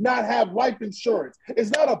does not have life insurance. It's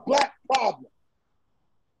not a black problem.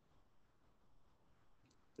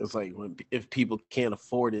 It's like if people can't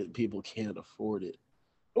afford it, people can't afford it.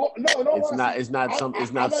 Well, no, it's not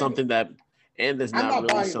something that And there's I'm not not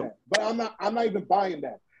really buying some. that. But I'm not even buying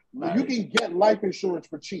that. All You right. can get life insurance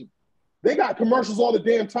for cheap. They got commercials all the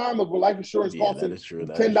damn time of life insurance Yeah, costing that is true.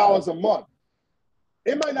 That is $10 true. a month.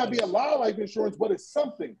 It might not be a lot of life insurance, but it's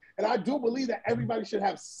something. And I do believe that everybody should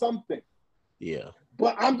have something. Yeah.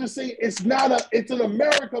 But I'm just saying it's an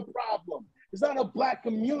America problem. It's not a Black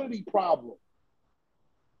community problem.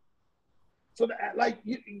 So that, like,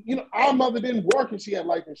 you know, our mother didn't work and she had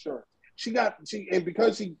life insurance. And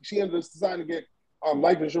because she ended up deciding to get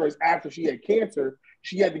life insurance after she had cancer,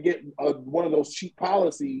 she had to get one of those cheap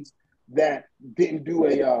policies that didn't do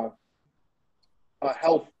a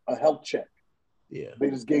health check. Yeah. They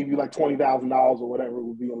just gave you like $20,000 or whatever it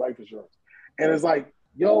would be in life insurance. And it's like,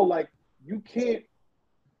 yo, like you can't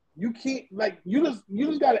like you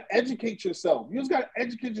just gotta educate yourself. You just gotta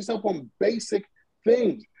educate yourself on basic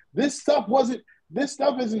things. This stuff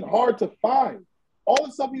isn't hard to find. All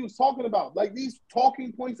the stuff he was talking about, like these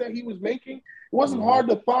talking points that he was making, it wasn't hard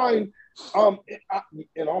to find.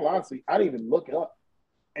 In all honesty, I didn't even look up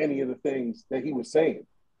any of the things that he was saying.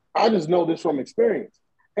 I just know this from experience.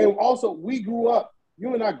 And also,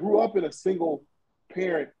 you and I grew up in a single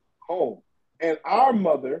parent home. And our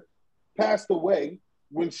mother passed away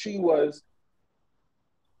when she was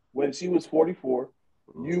 44.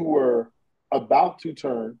 You were about to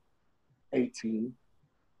turn 18.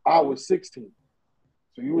 I was 16.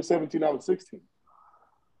 So you were 17, I was 16.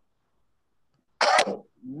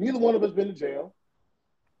 Neither one of us been to jail.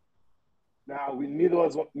 Now, neither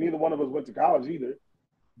one of us went to college either,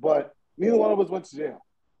 but neither one of us went to jail.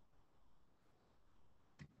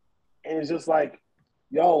 And it's just like,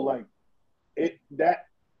 yo, like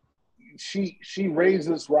she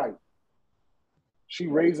raised us right. She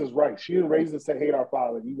raised us right. She didn't raise us to hate our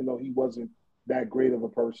father, even though he wasn't that great of a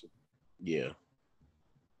person. Yeah.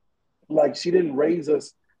 Like she didn't raise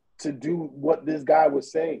us to do what this guy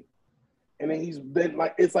was saying. And then he's been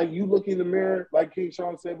like, it's like you look in the mirror, like King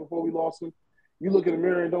Sean said before we lost him, you look in the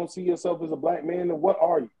mirror and don't see yourself as a Black man, then what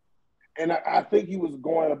are you? And I think he was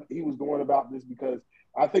going about this because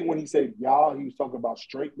I think when he said y'all, he was talking about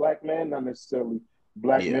straight Black men, not necessarily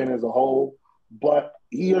Black men as a whole, but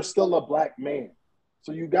you're still a Black man.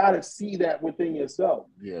 So you got to see that within yourself.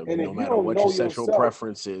 Yeah, and no matter what your sexual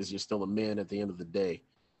preference is, you're still a man at the end of the day.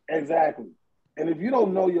 Exactly. And if you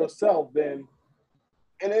don't know yourself, then,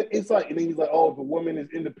 and it's like, and then he's like, oh, if a woman is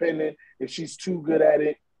independent, if she's too good at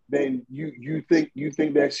it, then you think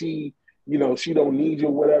that she, you know, she don't need you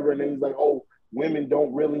or whatever. And then he's like, oh, women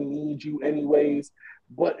don't really need you anyways.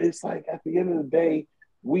 But it's like, at the end of the day,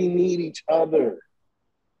 we need each other.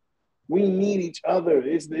 We need each other.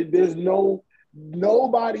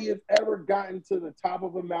 Nobody has ever gotten to the top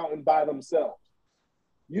of a mountain by themselves.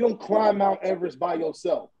 You don't climb Mount Everest by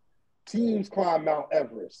yourself. Teams climb Mount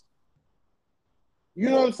Everest. You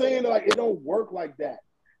know what I'm saying? Like, it don't work like that.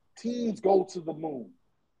 Teams go to the moon.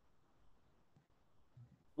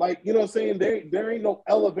 Like, you know what I'm saying? There ain't no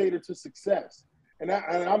elevator to success. And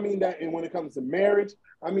I mean that when it comes to marriage.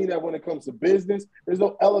 I mean that when it comes to business. There's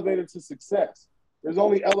no elevator to success. There's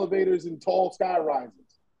only elevators in tall sky rises.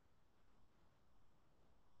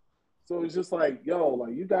 So it's just like, yo,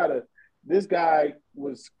 like this guy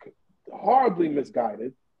was horribly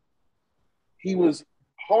misguided. He was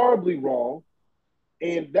horribly wrong.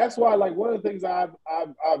 And that's why, like, one of the things I've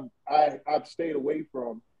stayed away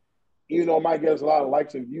from, even though it might get us a lot of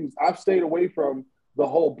likes and views, I've stayed away from the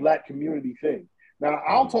whole Black community thing. Now,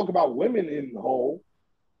 I'll talk about women in the whole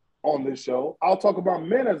on this show. I'll talk about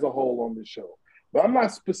men as a whole on this show. But I'm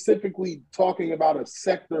not specifically talking about a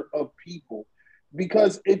sector of people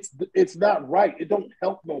because it's not right. It don't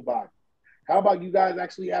help nobody. How about you guys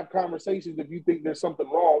actually have conversations if you think there's something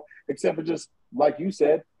wrong, except for just, like you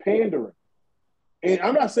said, pandering. And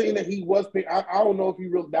I'm not saying that he was. I don't know if he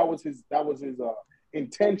really that was his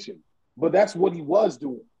intention, but that's what he was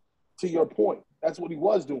doing. To your point, that's what he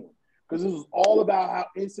was doing, because this was all about how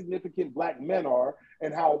insignificant Black men are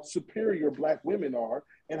and how superior Black women are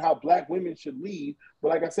and how Black women should lead. But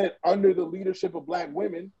like I said, under the leadership of Black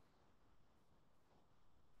women,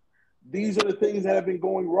 these are the things that have been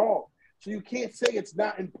going wrong. So you can't say it's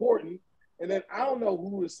not important. And then I don't know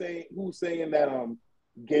who's saying that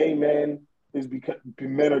gay men is because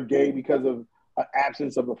men are gay because of an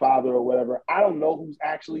absence of a father or whatever. I don't know who's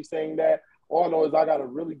actually saying that. All I know is I got a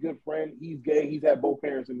really good friend. He's gay. He's had both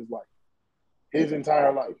parents in his life, his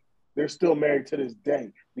entire life. They're still married to this day,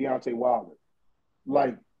 Deontay Wilder.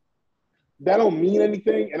 Like, that don't mean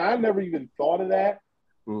anything. And I never even thought of that.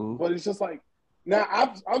 Mm-hmm. But it's just like, now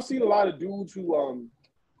I've seen a lot of dudes who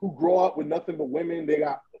grow up with nothing but women. They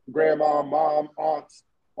got grandma, mom, aunts,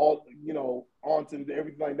 all aunts and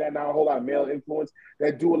everything like that. Not a whole lot of male influence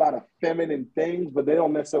that do a lot of feminine things, but they're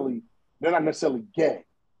not necessarily gay.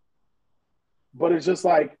 But it's just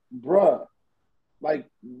like, bruh, like,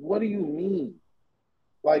 what do you mean?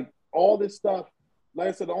 Like, all this stuff, like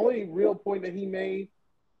I said, the only real point that he made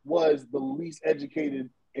was the least educated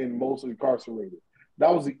and most incarcerated.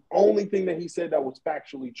 That was the only thing that he said that was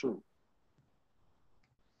factually true.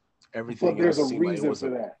 Everything but there's else a reason for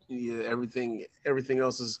that. Yeah, everything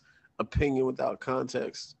else is opinion without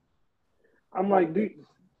context. I'm like, dude,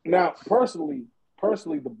 now personally,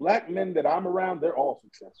 the black men that I'm around, they're all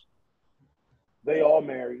successful. They all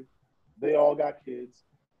married. They all got kids.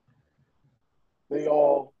 They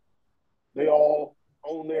all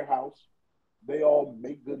own their house. They all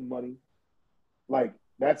make good money. Like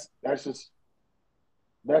that's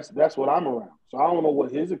what I'm around. So I don't know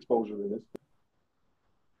what his exposure is.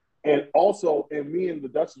 And also, and me and the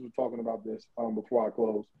Duchess were talking about this before I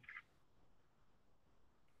close.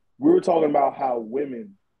 We were talking about how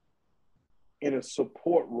women in a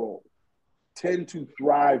support role tend to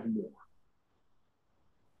thrive more.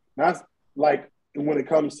 Not like when it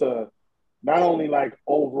comes to not only like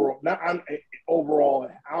overall, overall,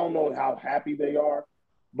 I don't know how happy they are,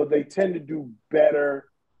 but they tend to do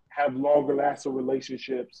better, have longer lasting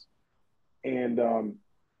relationships, and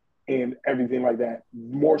everything like that,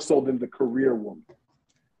 more so than the career woman.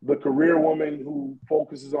 The career woman who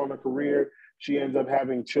focuses on her career, she ends up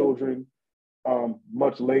having children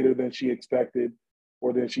much later than she expected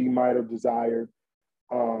or than she might have desired.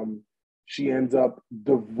 She ends up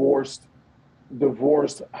divorced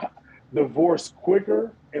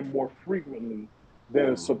quicker and more frequently than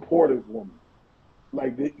a supportive woman.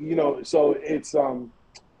 Like, so it's and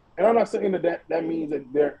I'm not saying that means that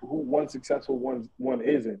they're one's successful, one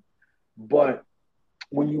isn't. But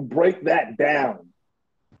when you break that down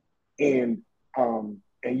and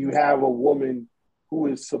you have a woman who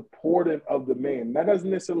is supportive of the man, that doesn't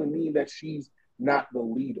necessarily mean that she's not the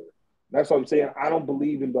leader. That's what I'm saying. I don't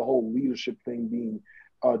believe in the whole leadership thing being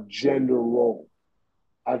a gender role.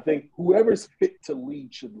 I think whoever's fit to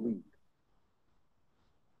lead should lead.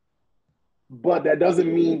 But that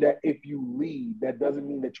doesn't mean that if you lead, that doesn't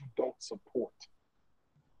mean that you don't support.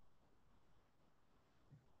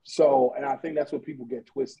 So, and I think that's what people get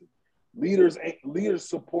twisted. Leaders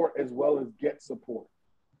support as well as get support.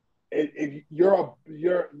 If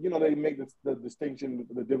they make the distinction,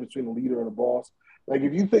 the difference between a leader and a boss. Like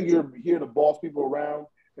if you think you're here to boss people around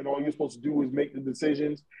and all you're supposed to do is make the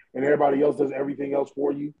decisions and everybody else does everything else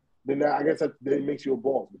for you, then I guess that makes you a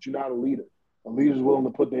boss, but you're not a leader. A leader's willing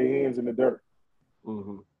to put their hands in the dirt.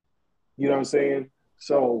 Mm-hmm. You know what I'm saying?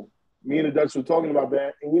 So me and the Dutch were talking about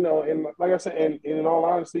that, and and like I said, and in all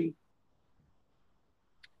honesty,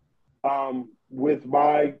 with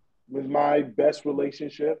my best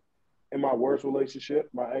relationship and my worst relationship,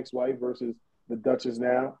 my ex-wife versus the Duchess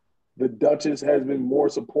now, the Duchess has been more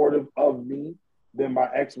supportive of me than my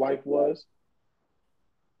ex-wife was,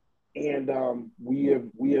 and we have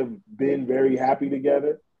been very happy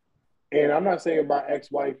together. And I'm not saying my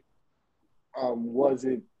ex-wife was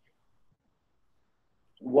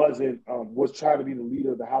trying to be the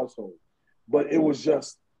leader of the household, but it was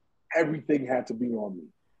just everything had to be on me.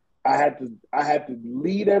 I had to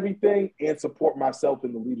lead everything and support myself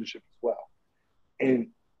in the leadership as well, and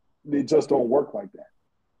it just don't work like that.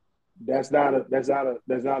 That's not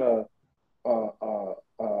a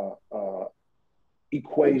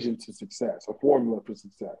equation to success, a formula for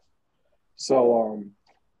success. So,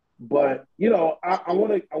 but I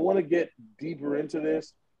want to get deeper into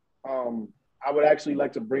this. I would actually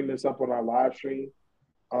like to bring this up on our live stream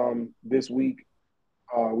this week.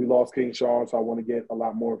 We lost King Sean, so I want to get a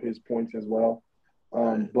lot more of his points as well.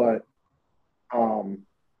 But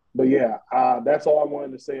yeah, that's all I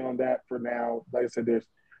wanted to say on that for now. Like I said,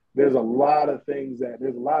 there's a lot of things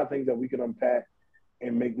that we can unpack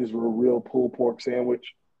and make this a real pulled pork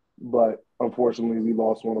sandwich. But unfortunately, we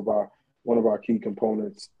lost one of our key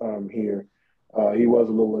components here. He was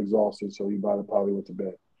a little exhausted, so he probably went to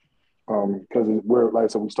bed. Because like I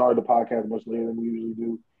said, we started the podcast much later than we usually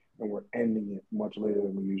do, and we're ending it much later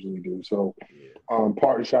than we usually do. So,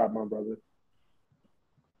 party shot, my brother.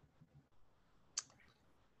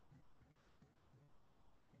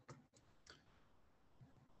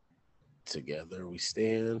 Together we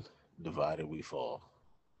stand, divided we fall.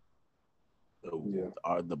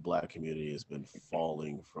 The Black community has been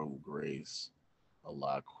falling from grace a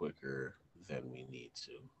lot quicker than we need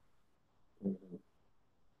to. Mm-hmm.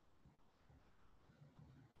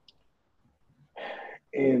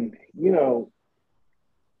 And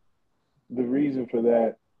the reason for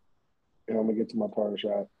that, and I'm gonna get to my party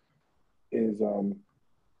shot, is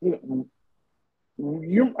you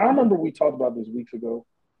know, I remember we talked about this weeks ago,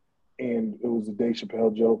 and it was a Dave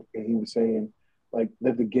Chappelle joke, and he was saying like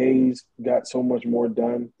that the gays got so much more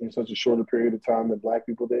done in such a shorter period of time than black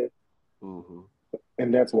people did,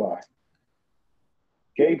 and that's why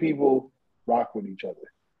gay people rock with each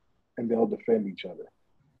other, and they'll defend each other.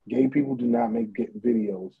 Gay people do not make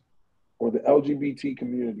videos, or the LGBT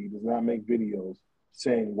community does not make videos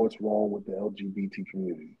saying what's wrong with the LGBT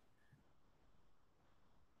community.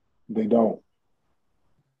 They don't.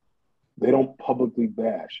 They don't publicly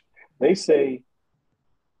bash. They say,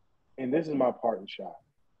 and this is my parting shot,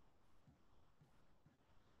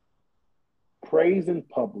 praise in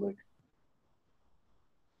public,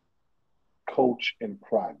 coach in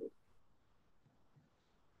private.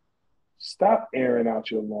 Stop airing out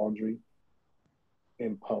your laundry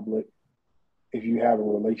in public if you have a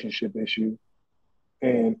relationship issue.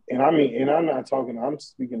 And I'm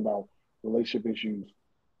speaking about relationship issues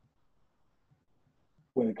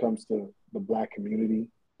when it comes to the black community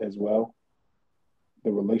as well.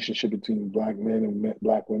 The relationship between black men and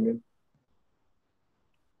black women.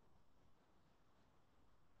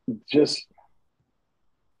 Just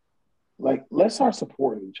like, let's start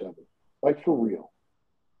supporting each other. Like, for real.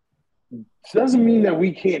 It doesn't mean that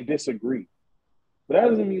we can't disagree, but that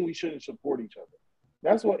doesn't mean we shouldn't support each other.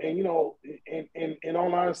 That's what, and you know, in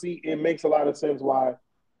all honesty, it makes a lot of sense why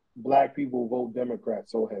black people vote Democrat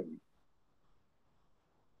so heavy.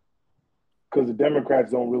 Because the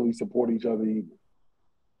Democrats don't really support each other either.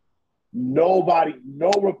 No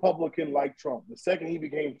Republican liked Trump. The second he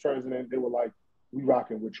became president, they were like, we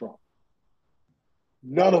rocking with Trump.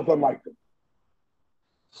 None of them liked him.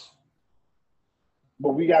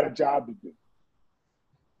 But we got a job to do.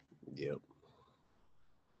 Yep.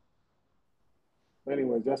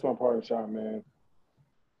 Anyways, that's my parting shot, man.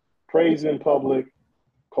 Praise in public,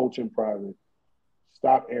 coach in private.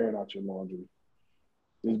 Stop airing out your laundry.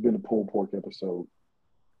 This has been a pulled pork episode.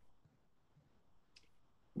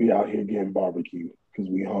 We out here getting barbecue because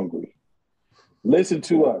we hungry. Listen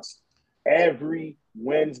to us every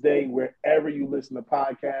Wednesday, wherever you listen to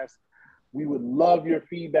podcasts. We would love your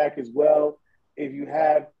feedback as well. If you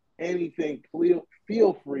have anything,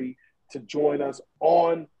 feel free to join us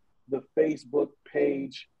on the Facebook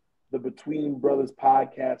page, the Between Brothers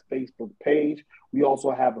Podcast Facebook page. We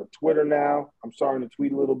also have a Twitter now. I'm starting to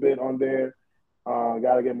tweet a little bit on there.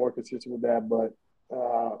 Got to get more consistent with that, but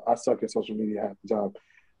I suck at social media half the time.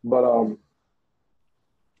 But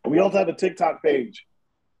we also have a TikTok page.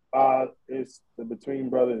 It's the Between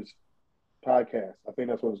Brothers Podcast. I think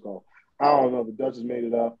that's what it's called. I don't know. The Dutch has made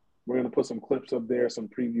it up. We're going to put some clips up there, some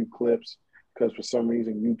preview clips, because for some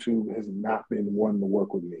reason YouTube has not been one to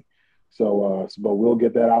work with me. So, but we'll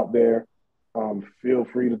get that out there. Feel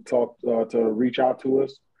free to talk to reach out to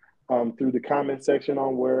us through the comment section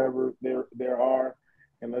on wherever there are,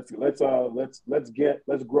 and let's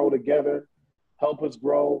grow together. Help us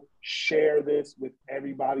grow. Share this with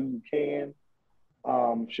everybody you can.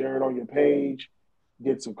 Share it on your page.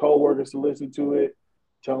 Get some coworkers to listen to it.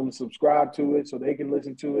 Tell them to subscribe to it so they can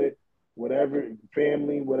listen to it. Whatever,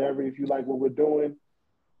 family, whatever, if you like what we're doing.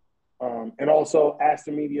 And also,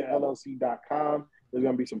 AskTheMediaLLC.com. There's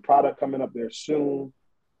going to be some product coming up there soon.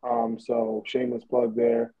 So shameless plug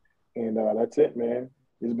there. And that's it, man.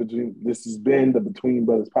 This has been the Between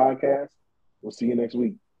Brothers Podcast. We'll see you next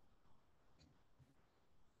week.